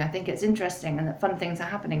 naturally I think it's interesting and that fun things are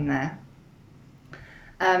happening there.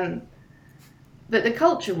 But the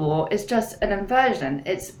culture war is just an inversion.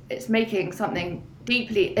 It's making something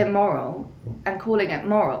deeply immoral and calling it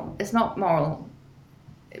moral. It's not moral.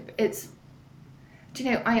 It's, do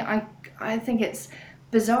you know, I think it's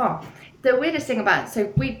bizarre. The weirdest thing about it,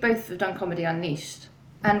 so we both have done Comedy Unleashed,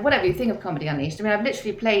 and whatever you think of Comedy Unleashed, I mean, I've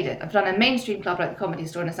literally played it. I've done a mainstream club like the Comedy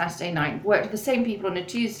Store on a Saturday night, worked with the same people on a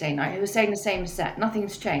Tuesday night who were saying the same set.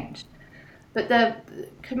 Nothing's changed. But the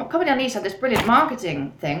Comedy Unleashed had this brilliant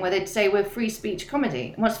marketing thing where they'd say we're free speech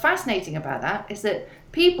comedy. And what's fascinating about that is that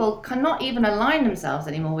people cannot even align themselves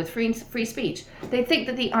anymore with free speech. They think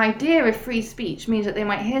that the idea of free speech means that they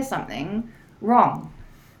might hear something wrong.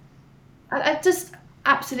 I just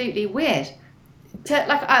absolutely weird.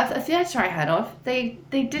 Like a theatre I heard of, they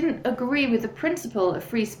didn't agree with the principle of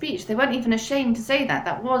free speech. They weren't even ashamed to say that.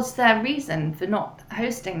 That was their reason for not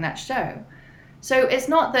hosting that show. So it's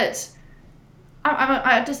not that...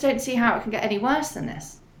 I just don't see how it can get any worse than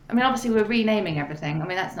this. I mean, obviously we're renaming everything. I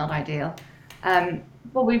mean, that's not ideal.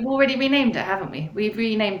 Well, we've already renamed it, haven't we? We've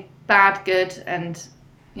renamed bad, good, and,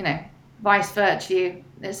 you know, vice virtue.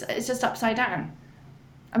 It's just upside down.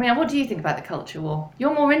 I mean, what do you think about the culture war?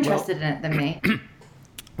 You're more interested in it than me.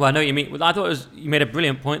 Well, I know what you mean. I thought you made a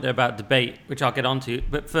brilliant point there about debate, which I'll get onto.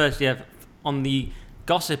 But first, on the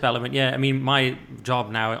gossip element, I mean, my job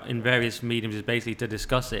now in various mediums is basically to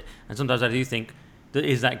discuss it. And sometimes I do think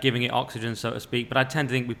is that giving it oxygen, so to speak. But I tend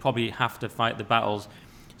to think we probably have to fight the battles.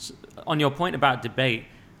 So, on your point about debate,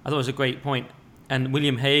 I thought it was a great point. And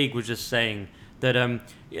William Hague was just saying that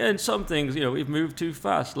in some things, you know, we've moved too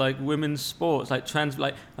fast, like women's sports,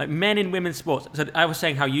 like men in women's sports. So I was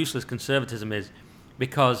saying how useless conservatism is,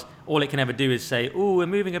 because all it can ever do is say, oh, we're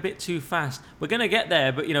moving a bit too fast. We're going to get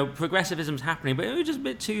there, but, you know, progressivism's happening, but we're just a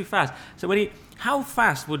bit too fast. So what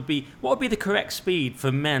would be the correct speed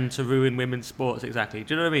for men to ruin women's sports exactly?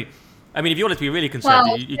 Do you know what I mean? I mean, if you wanted to be really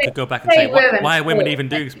conservative, you could go back and say, why are women even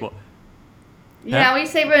doing sport? Yeah, we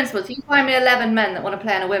say women's sports. You can find me 11 men that want to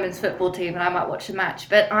play on a women's football team, and I might watch a match.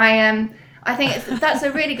 But I think that's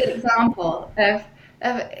a really good example of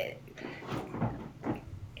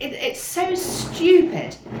it's so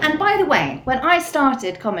stupid. And by the way, when I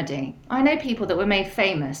started comedy, I know people that were made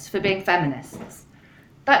famous for being feminists.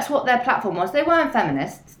 That's what their platform was. They weren't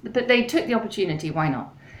feminists, but they took the opportunity. Why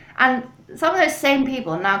not? And some of those same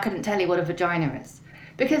people now couldn't tell you what a vagina is,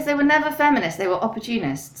 because they were never feminists. They were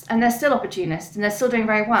opportunists, and they're still opportunists, and they're still doing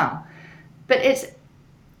very well. But it's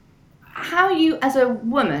how you, as a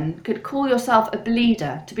woman, could call yourself a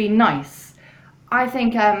bleeder to be nice. I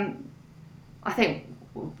think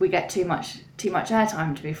we get too much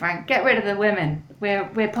airtime, to be frank. Get rid of the women.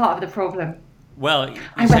 We're part of the problem. Well,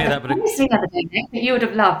 you say that, but the other day, Nick, that you would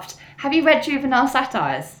have loved. Have you read Juvenile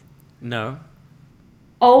Satires? No.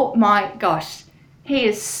 Oh my gosh, he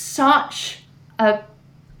is such a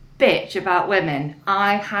bitch about women.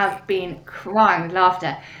 I have been crying with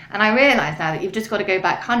laughter, and I realise now that you've just got to go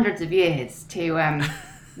back hundreds of years to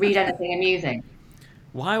read anything amusing.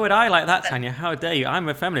 Why would I like that, Tanya? How dare you? I'm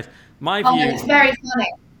a feminist. It's very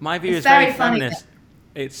funny. My view is very feminist.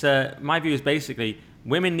 It's my view is basically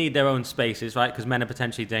women need their own spaces, right? Because men are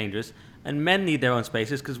potentially dangerous, and men need their own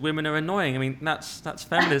spaces because women are annoying. I mean, that's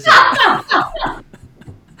feminism.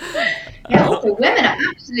 Yeah, also women are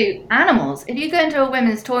absolute animals. If you go into a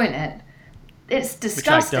women's toilet, it's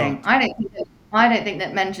disgusting. I don't think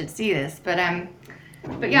that men should see this, but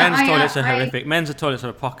yeah. Men's toilets are horrific. Men's toilets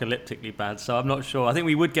are apocalyptically bad, so I'm not sure. I think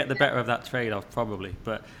we would get the better of that trade-off probably,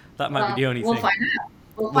 but that might be the only thing.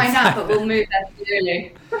 We'll find out, but we'll move that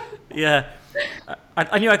slowly. Yeah.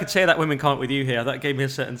 I knew I could say that women can't with you here. That gave me a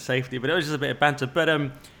certain safety, but it was just a bit of banter.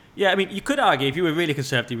 But yeah, I mean, you could argue if you were really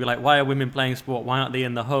conservative, you'd be like, why are women playing sport? Why aren't they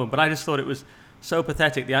in the home? But I just thought it was so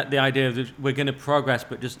pathetic, the idea of we're going to progress,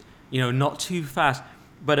 but just, you know, not too fast.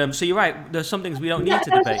 But so you're right. There's some things we don't need to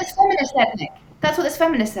debate. That's what this feminist said, Nick. That's what this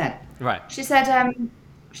feminist said. Right. She said,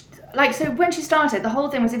 so when she started, the whole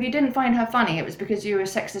thing was if you didn't find her funny, it was because you were a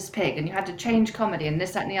sexist pig and you had to change comedy and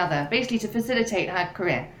this, that, and the other, basically to facilitate her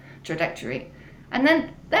career trajectory. And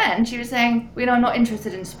then she was saying, I'm not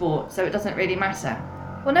interested in sport, so it doesn't really matter.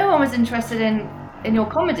 Well, no one was interested in your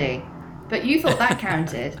comedy, but you thought that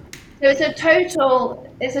counted. So it's a total.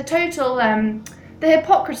 The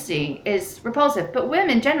hypocrisy is repulsive. But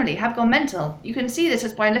women generally have gone mental. You can see this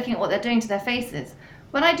just by looking at what they're doing to their faces.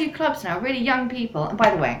 When I do clubs now, really young people, and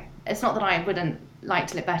by the way, it's not that I wouldn't like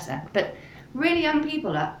to look better, but really young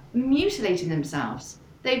people are mutilating themselves.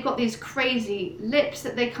 They've got these crazy lips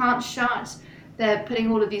that they can't shut. They're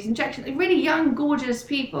putting all of these injections. Really young, gorgeous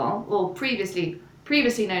people, or previously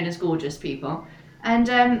known as gorgeous people, and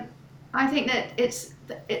I think that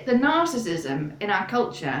the narcissism in our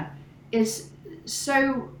culture is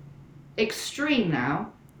so extreme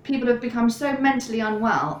now. People have become so mentally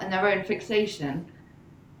unwell in their own fixation.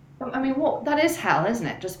 I mean, what that is hell, isn't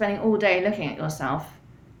it? Just spending all day looking at yourself,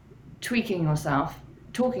 tweaking yourself,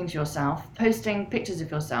 talking to yourself, posting pictures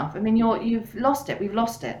of yourself. I mean, you've lost it. We've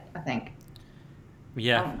lost it, I think.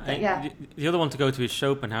 Yeah, Yeah. the other one to go to is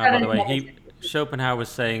Schopenhauer. By the way, Schopenhauer was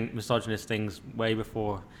saying misogynist things way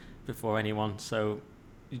before anyone. So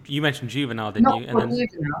you mentioned Juvenal, didn't Not you? for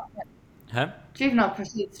Juvenal. Huh? Juvenal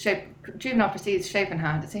precedes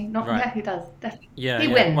Schopenhauer, does he? Not, Right. yeah, he does, definitely. Yeah, He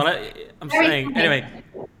yeah. wins. Well, I'm Very saying funny. anyway.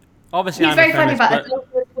 Obviously, He's I'm a very funny feminist, about but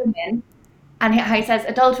adulterous women, and how he says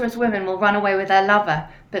adulterous women will run away with their lover,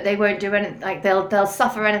 but they won't do anything. Like they'll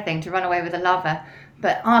suffer anything to run away with a lover,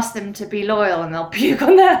 but ask them to be loyal and they'll puke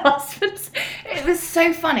on their husbands. It was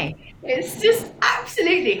so funny. It's just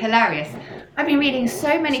absolutely hilarious. I've been reading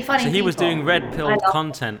so many funny so he was people. doing red I pill love.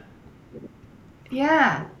 content.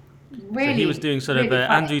 Yeah, So he was really, doing sort of really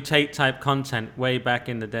funny. Andrew Tate type content way back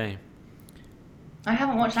in the day. I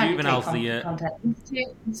haven't watched Andrew Tate Juvenal's the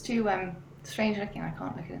content. He's too strange looking. I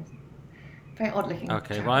can't look at him. Very odd looking.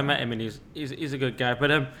 okay. Well, I met him and he's a good guy,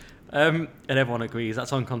 but and everyone agrees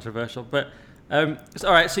that's uncontroversial. But it's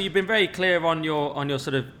all right. So you've been very clear on your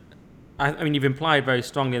sort of. I mean, you've implied very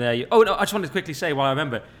strongly there. Oh no, I just wanted to quickly say while I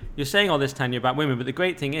remember, you're saying all this, Tanya, about women, but the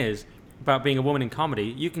great thing is about being a woman in comedy,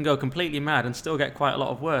 you can go completely mad and still get quite a lot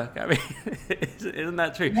of work. I mean, isn't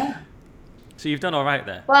that true? Yeah. So you've done all right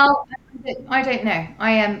there. Well, I don't know.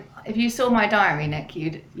 I am. If you saw my diary, Nick,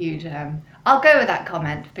 you'd. I'll go with that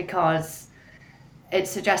comment because it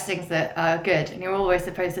suggests things that are good, and you're always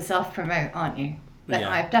supposed to self-promote, aren't you? But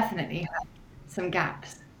Yeah. I've definitely had some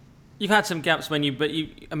gaps. You've had some gaps but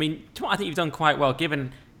I mean, I think you've done quite well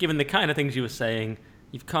given the kind of things you were saying.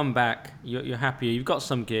 You've come back. You're happier. You've got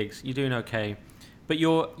some gigs. You're doing okay, but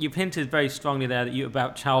you've hinted very strongly there that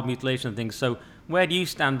about child mutilation and things. So where do you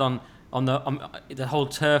stand on the whole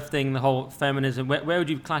turf thing, the whole feminism? Where would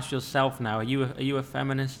you class yourself now? Are you a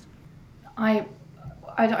feminist? I,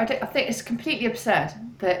 I think it's completely absurd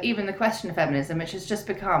that even the question of feminism, which has just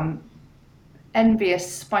become envious,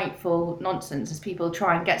 spiteful nonsense as people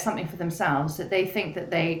try and get something for themselves that they think that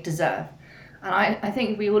they deserve. And I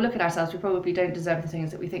think we will look at ourselves, we probably don't deserve the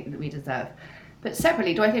things that we think that we deserve. But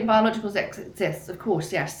separately, do I think biological sex exists? Of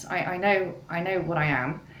course, yes. I know what I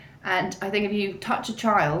am. And I think if you touch a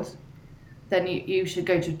child, then you should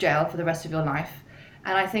go to jail for the rest of your life.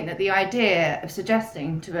 And I think that the idea of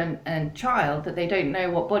suggesting to a child that they don't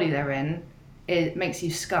know what body they're in, it makes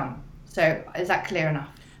you scum. So is that clear enough?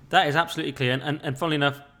 That is absolutely clear. And funnily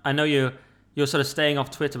enough, I know you're sort of staying off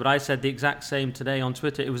Twitter, but I said the exact same today on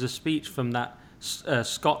Twitter. It was a speech from that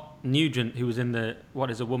Scott Nugent, who was in the What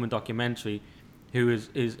Is a Woman documentary, who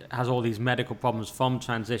has all these medical problems from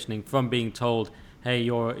transitioning, from being told, hey,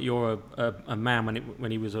 you're a man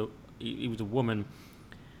when he was a woman,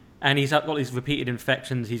 and he's got all these repeated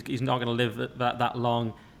infections. He's not going to live that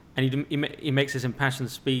long, and he makes this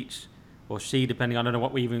impassioned speech, or she, depending, I don't know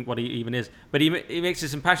what he even is, but he makes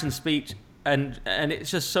this impassioned speech, and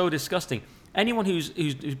it's just so disgusting. Anyone who's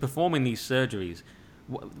performing these surgeries,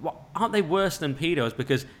 aren't they worse than pedos?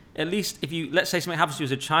 Because at least if let's say something happens to you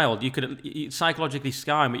as a child, you could psychologically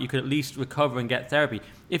scar him, but you could at least recover and get therapy.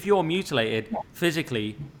 If you're mutilated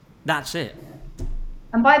physically, that's it.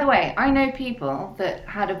 And by the way, I know people that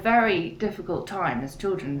had a very difficult time as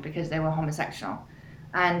children because they were homosexual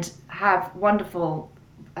and have wonderful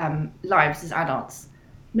lives as adults.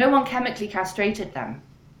 No one chemically castrated them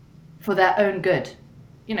for their own good.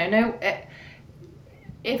 You know,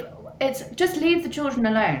 if it's just leave the children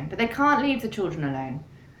alone, but they can't leave the children alone.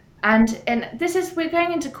 And this is, we're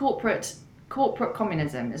going into corporate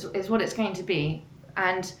communism is what it's going to be.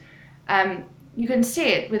 And you can see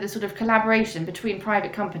it with a sort of collaboration between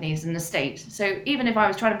private companies and the state. So even if I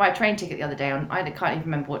was trying to buy a train ticket the other day I can't even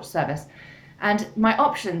remember which service, and my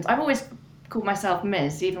options, I've always called myself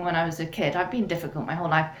Ms. even when I was a kid. I've been difficult my whole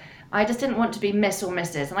life. I just didn't want to be Miss or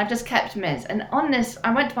Mrs. and I've just kept Ms. And on this,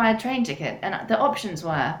 I went to buy a train ticket and the options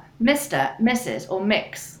were Mr., Mrs. or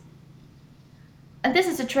Mix. And this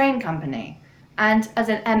is a train company. and as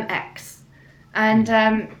an MX, and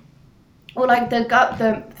or like the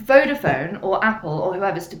Vodafone or Apple or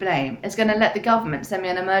whoever's to blame is going to let the government send me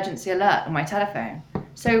an emergency alert on my telephone.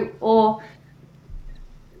 Or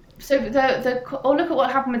look at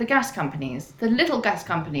what happened with the gas companies. The little gas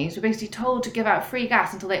companies were basically told to give out free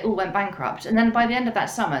gas until they all went bankrupt, and then by the end of that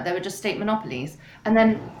summer, they were just state monopolies. And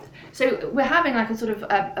then, so we're having like a sort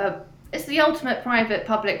of it's the ultimate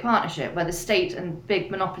private-public partnership where the state and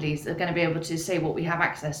big monopolies are going to be able to say what we have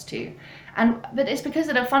access to, but it's because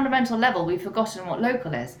at a fundamental level we've forgotten what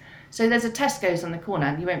local is. So there's a Tesco's on the corner,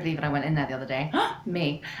 and you won't believe it, I went in there the other day,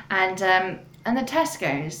 me, and the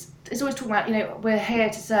Tesco's is always talking about, we're here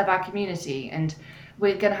to serve our community, and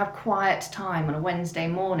we're going to have quiet time on a Wednesday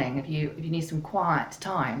morning if you need some quiet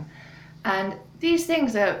time. And these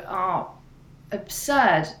things are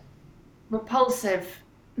absurd, repulsive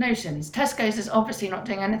notions. Tesco's is obviously not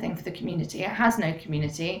doing anything for the community. It has no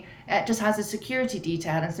community. It just has a security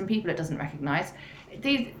detail and some people it doesn't recognise.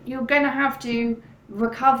 You're going to have to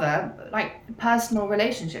recover like personal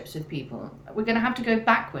relationships with people. We're going to have to go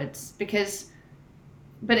backwards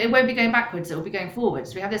but it won't be going backwards, it will be going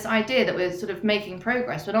forwards. We have this idea that we're sort of making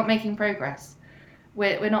progress. We're not making progress.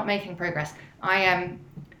 We're not making progress. You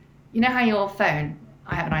know how your phone,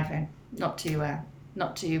 I have an iPhone, not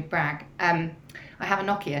to brag. I have a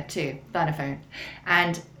Nokia too, burner phone.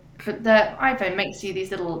 And the iPhone makes you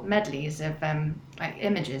these little medleys of like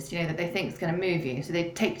images, that they think is going to move you. So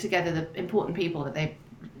they take together the important people that they've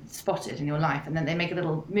spotted in your life, and then they make a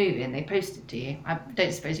little movie and they post it to you. I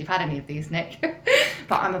don't suppose you've had any of these, Nick,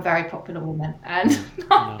 but I'm a very popular woman. And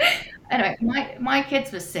No. anyway, my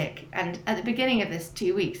kids were sick, and at the beginning of this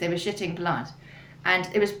 2 weeks, they were shitting blood. And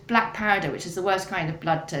it was black powder, which is the worst kind of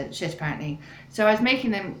blood to shit, apparently. So I was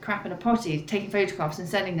making them crap in a potty, taking photographs and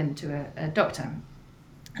sending them to a doctor.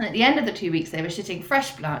 And at the end of the 2 weeks, they were shitting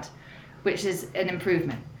fresh blood, which is an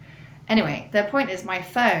improvement. Anyway, the point is my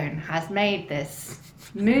phone has made this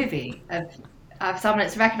movie of someone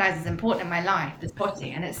that's recognised as important in my life, this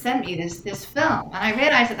potty, and it sent me this film. And I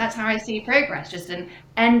realised that that's how I see progress, just an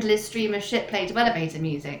endless stream of shit played to elevator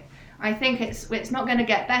music. I think it's not going to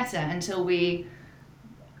get better until we...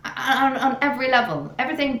 On every level,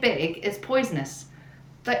 everything big is poisonous,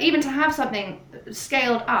 but even to have something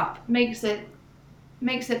scaled up makes it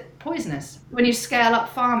poisonous. When you scale up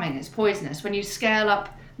farming, it's poisonous. When you scale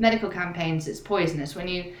up medical campaigns, it's poisonous. When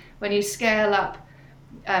you scale up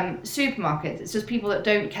supermarkets, it's just people that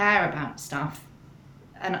don't care about stuff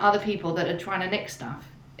and other people that are trying to nick stuff.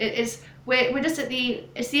 We're just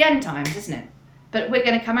it's the end times, isn't it? But we're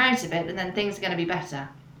going to come out of it, and then things are going to be better.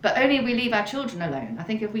 But only if we leave our children alone. I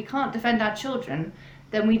think if we can't defend our children,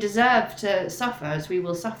 then we deserve to suffer as we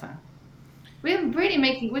will suffer. We're going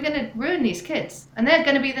to ruin these kids, and they're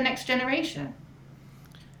going to be the next generation.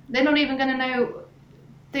 They're not even going to know,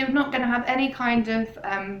 they're not going to have any kind of,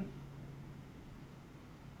 they're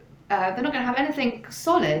not going to have anything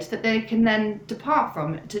solid that they can then depart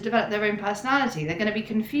from to develop their own personality. They're going to be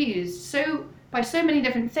confused by so many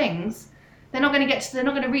different things. They're not going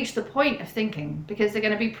to reach the point of thinking because they're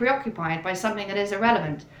going to be preoccupied by something that is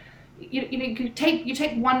irrelevant. You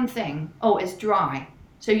take one thing, it's dry,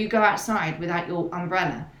 so you go outside without your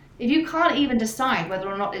umbrella. If you can't even decide whether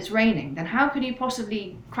or not it's raining, then how can you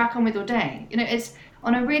possibly crack on with your day? It's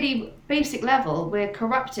on a really basic level, we're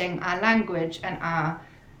corrupting our language and our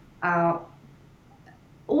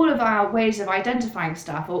all of our ways of identifying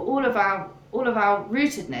stuff, or all of our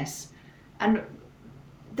rootedness, and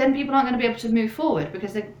then people aren't going to be able to move forward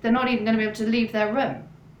because they're not even going to be able to leave their room.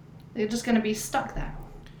 They're just going to be stuck there.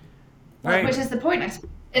 Right. Which is the point,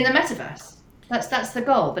 in the metaverse. That's the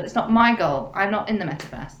goal, but it's not my goal. I'm not in the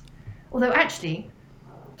metaverse. Although actually,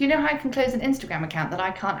 do you know how I can close an Instagram account that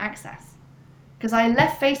I can't access? Because I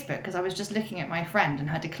left Facebook because I was just looking at my friend and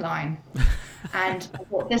her decline. And I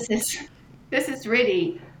thought, this is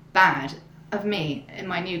really bad of me in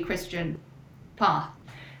my new Christian path.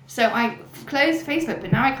 So I closed Facebook,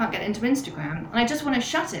 but now I can't get into Instagram. And I just want to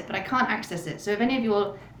shut it, but I can't access it. So if any of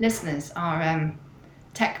your listeners are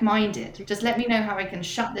tech-minded, just let me know how I can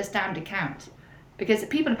shut this damned account. Because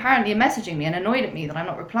people apparently are messaging me and annoyed at me that I'm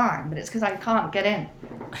not replying, but it's because I can't get in.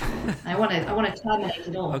 I want to terminate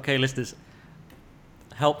it all. Okay, listeners,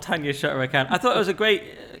 help Tania shut her account. I thought it was a great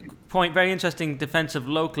point, very interesting defense of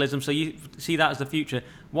localism. So you see that as the future.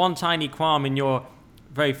 One tiny qualm in your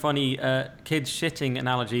very funny kids shitting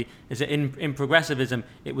analogy is that in progressivism,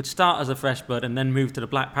 it would start as a fresh blood and then move to the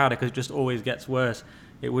black powder because it just always gets worse.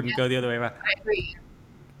 It wouldn't go the other way around. I agree.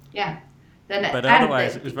 Yeah. But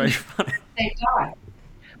otherwise, it was very funny. They die.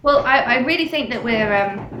 Well, I really think that we're.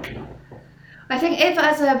 I think if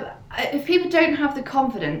if people don't have the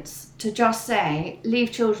confidence to just say,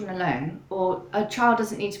 leave children alone, or a child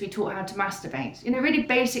doesn't need to be taught how to masturbate, really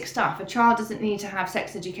basic stuff. A child doesn't need to have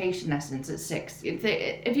sex education lessons at 6.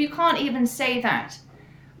 If you can't even say that,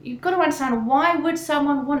 you've got to understand, why would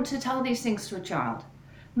someone want to tell these things to a child?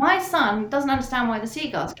 My son doesn't understand why the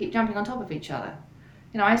seagulls keep jumping on top of each other.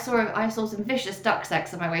 I saw some vicious duck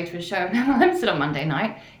sex on my way to a show in Hempstead on Monday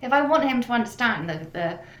night. If I want him to understand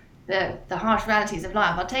the harsh realities of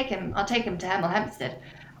life, I'll take him to Hemel Hempstead.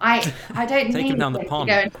 I don't take need him down the pond.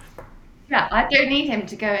 I don't need him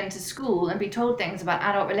to go into school and be told things about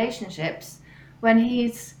adult relationships when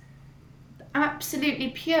he's absolutely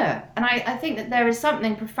pure. And I think that there is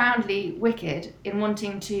something profoundly wicked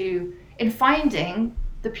in finding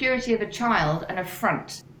the purity of a child an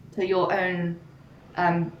affront to your own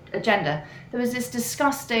agenda. There was this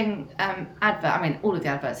disgusting advert. I mean, all of the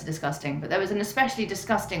adverts are disgusting, but there was an especially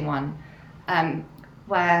disgusting one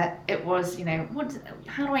where it was,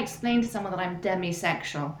 how do I explain to someone that I'm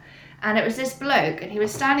demisexual? And it was this bloke, and he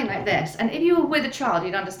was standing like this. And if you were with a child,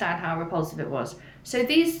 you'd understand how repulsive it was. So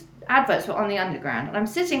these adverts were on the underground, and I'm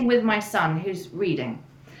sitting with my son who's reading.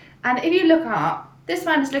 And if you look up, this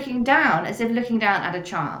man is looking down as if looking down at a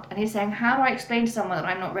child. And he's saying, how do I explain to someone that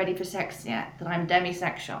I'm not ready for sex yet, that I'm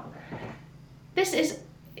demisexual? This is,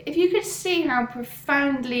 if you could see how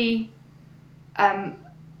profoundly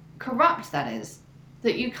corrupt that is,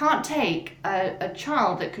 that you can't take a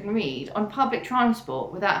child that can read on public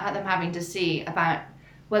transport without them having to see about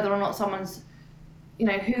whether or not someone's,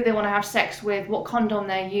 who they want to have sex with, what condom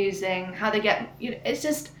they're using, how they get, it's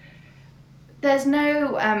just, there's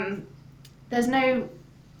no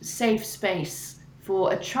safe space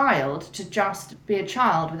for a child to just be a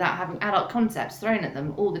child without having adult concepts thrown at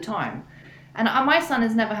them all the time. And my son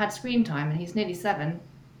has never had screen time, and he's nearly 7,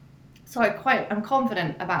 so I'm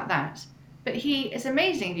confident about that. But it's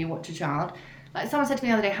amazing if you watch a child. Like someone said to me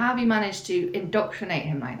the other day, how have you managed to indoctrinate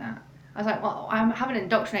him like that? I was like, well, I haven't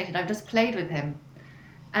indoctrinated, I've just played with him.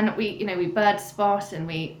 And we bird spot, and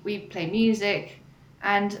we play music,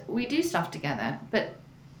 and we do stuff together. But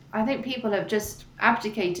I think people have just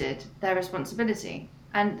abdicated their responsibility.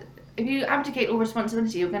 And if you abdicate all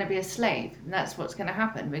responsibility, you're going to be a slave. And that's what's going to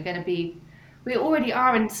happen. We already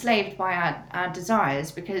are enslaved by our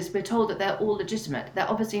desires, because we're told that they're all legitimate. They're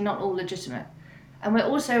obviously not all legitimate. And we're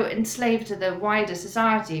also enslaved to the wider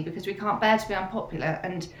society because we can't bear to be unpopular.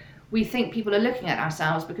 And we think people are looking at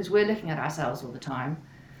ourselves because we're looking at ourselves all the time.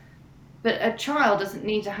 But a child doesn't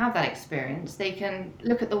need to have that experience. They can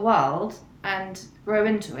look at the world and grow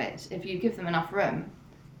into it if you give them enough room.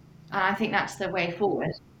 And I think that's the way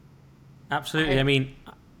forward. Absolutely. I mean,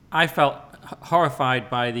 I felt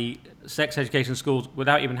horrified by the sex education schools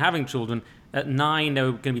without even having children. At 9, they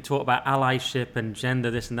were going to be taught about allyship and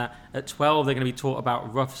gender, this and that. At 12, they're going to be taught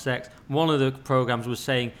about rough sex. One of the programs was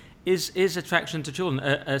saying, is attraction to children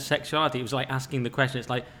a sexuality? It was like asking the question. It's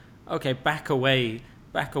like, okay, back away,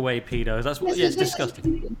 pedos. It's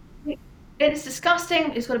disgusting. It's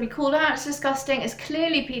disgusting. It's got to be called out. It's disgusting. It's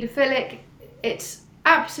clearly paedophilic. It's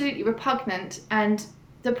absolutely repugnant. And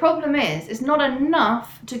the problem is, it's not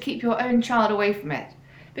enough to keep your own child away from it.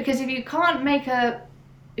 Because if you can't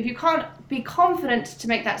be confident to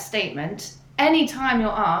make that statement anytime you're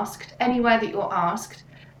asked, anywhere that you're asked,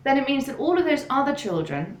 then it means that all of those other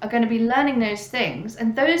children are going to be learning those things,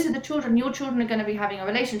 and those are the children your children are going to be having a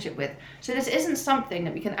relationship with. So this isn't something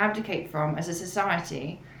that we can abdicate from as a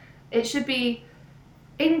society. It should be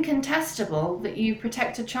incontestable that you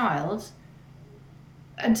protect a child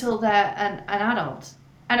until they're an adult.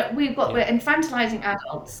 And we're infantilizing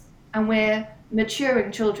adults, and we're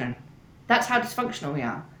maturing children. That's how dysfunctional we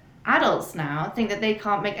are. Adults now think that they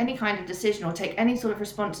can't make any kind of decision or take any sort of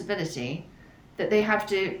responsibility, that they have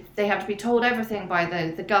to be told everything by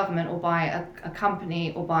the government or by a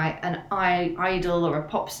company or by an idol or a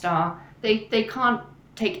pop star. They can't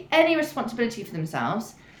take any responsibility for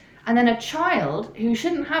themselves. And then a child who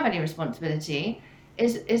shouldn't have any responsibility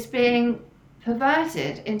is being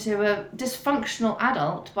perverted into a dysfunctional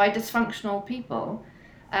adult by dysfunctional people.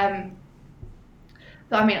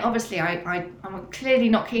 But I mean, obviously, I'm clearly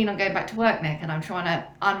not keen on going back to work, Nick, and I'm trying to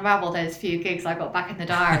unravel those few gigs I got back in the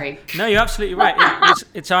diary. No, you're absolutely right.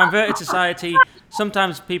 It's our inverted society.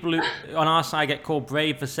 Sometimes people on our side get called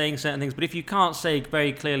brave for saying certain things, but if you can't say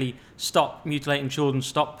very clearly, stop mutilating children,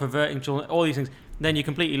 stop perverting children, all these things, then you're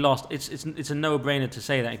completely lost. It's a no-brainer to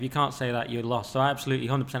say that. If you can't say that, you're lost. So I absolutely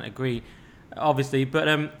 100% agree, obviously. But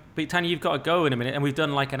Tania, you've got to go in a minute, and we've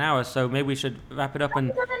done like an hour, so maybe we should wrap it up.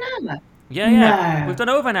 And An hour? Yeah. No. We've done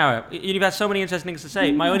over an hour. You've had so many interesting things to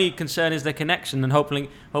say. My only concern is the connection, and hopefully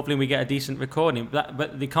we get a decent recording.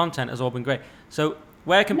 But the content has all been great. So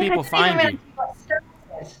Where can people find you?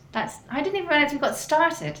 I didn't even realize we got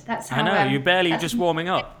started. That's how. I know, you're barely just warming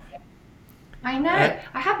up. I know.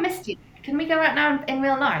 I have missed you. Can we go out now in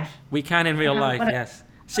real life? We can in real life, yes.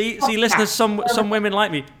 See, listeners, some women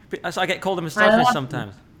like me. I get called a misogynist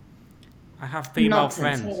sometimes. I have female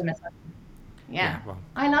friends. Yeah. Well.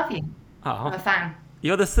 I love you. I'm a fan.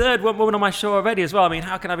 You're the third woman on my show already as well. I mean,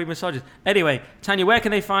 how can I be misogynist? Anyway, Tania, where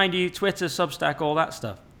can they find you? Twitter, Substack, all that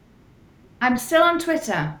stuff. I'm still on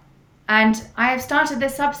Twitter, and I have started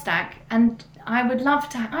this Substack, and I'd love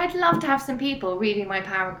to have some people reading my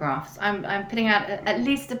paragraphs. I'm putting out at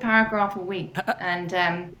least a paragraph a week, and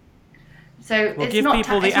so we'll it's give not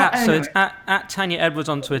people the at. So it's at Tania Edwards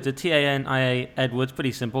on Twitter, Tania Edwards,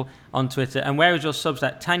 pretty simple on Twitter. And where is your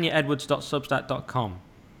Substack? TaniaEdwards.substack.com.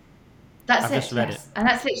 I've just read it. And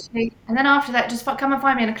that's literally. And then after that, just come and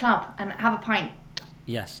find me in a club and have a pint.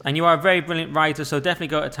 Yes, and you are a very brilliant writer, so definitely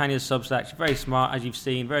go to Tania's Substack. She's very smart, as you've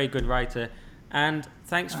seen, very good writer. And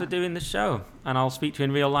thanks for doing the show. And I'll speak to you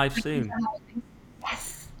in real life soon.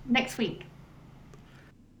 Yes, next week.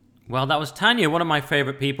 Well, that was Tania, one of my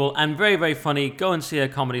favourite people, and very, very funny. Go and see her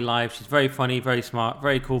comedy live. She's very funny, very smart,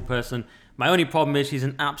 very cool person. My only problem is she's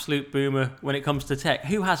an absolute boomer when it comes to tech.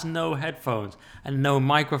 Who has no headphones and no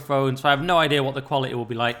microphones? So I have no idea what the quality will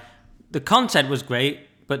be like. The content was great,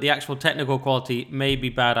 but the actual technical quality may be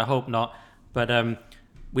bad. I hope not. But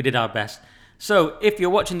we did our best. So if you're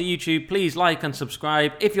watching the YouTube, please like and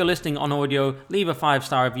subscribe. If you're listening on audio, leave a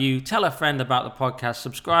 5-star review. Tell a friend about the podcast.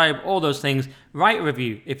 Subscribe, all those things. Write a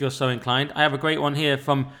review if you're so inclined. I have a great one here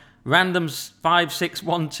from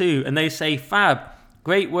Randoms5612, and they say, Fab.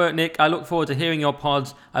 Great work, Nick. I look forward to hearing your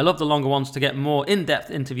pods. I love the longer ones to get more in-depth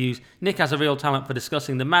interviews. Nick has a real talent for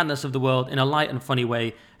discussing the madness of the world in a light and funny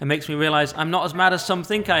way, and makes me realise I'm not as mad as some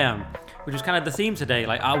think I am, which is kind of the theme today.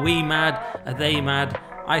 Like, are we mad? Are they mad?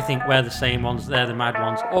 I think we're the same ones. They're the mad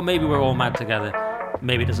ones. Or maybe we're all mad together.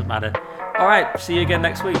 Maybe it doesn't matter. All right. See you again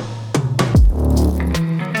next week.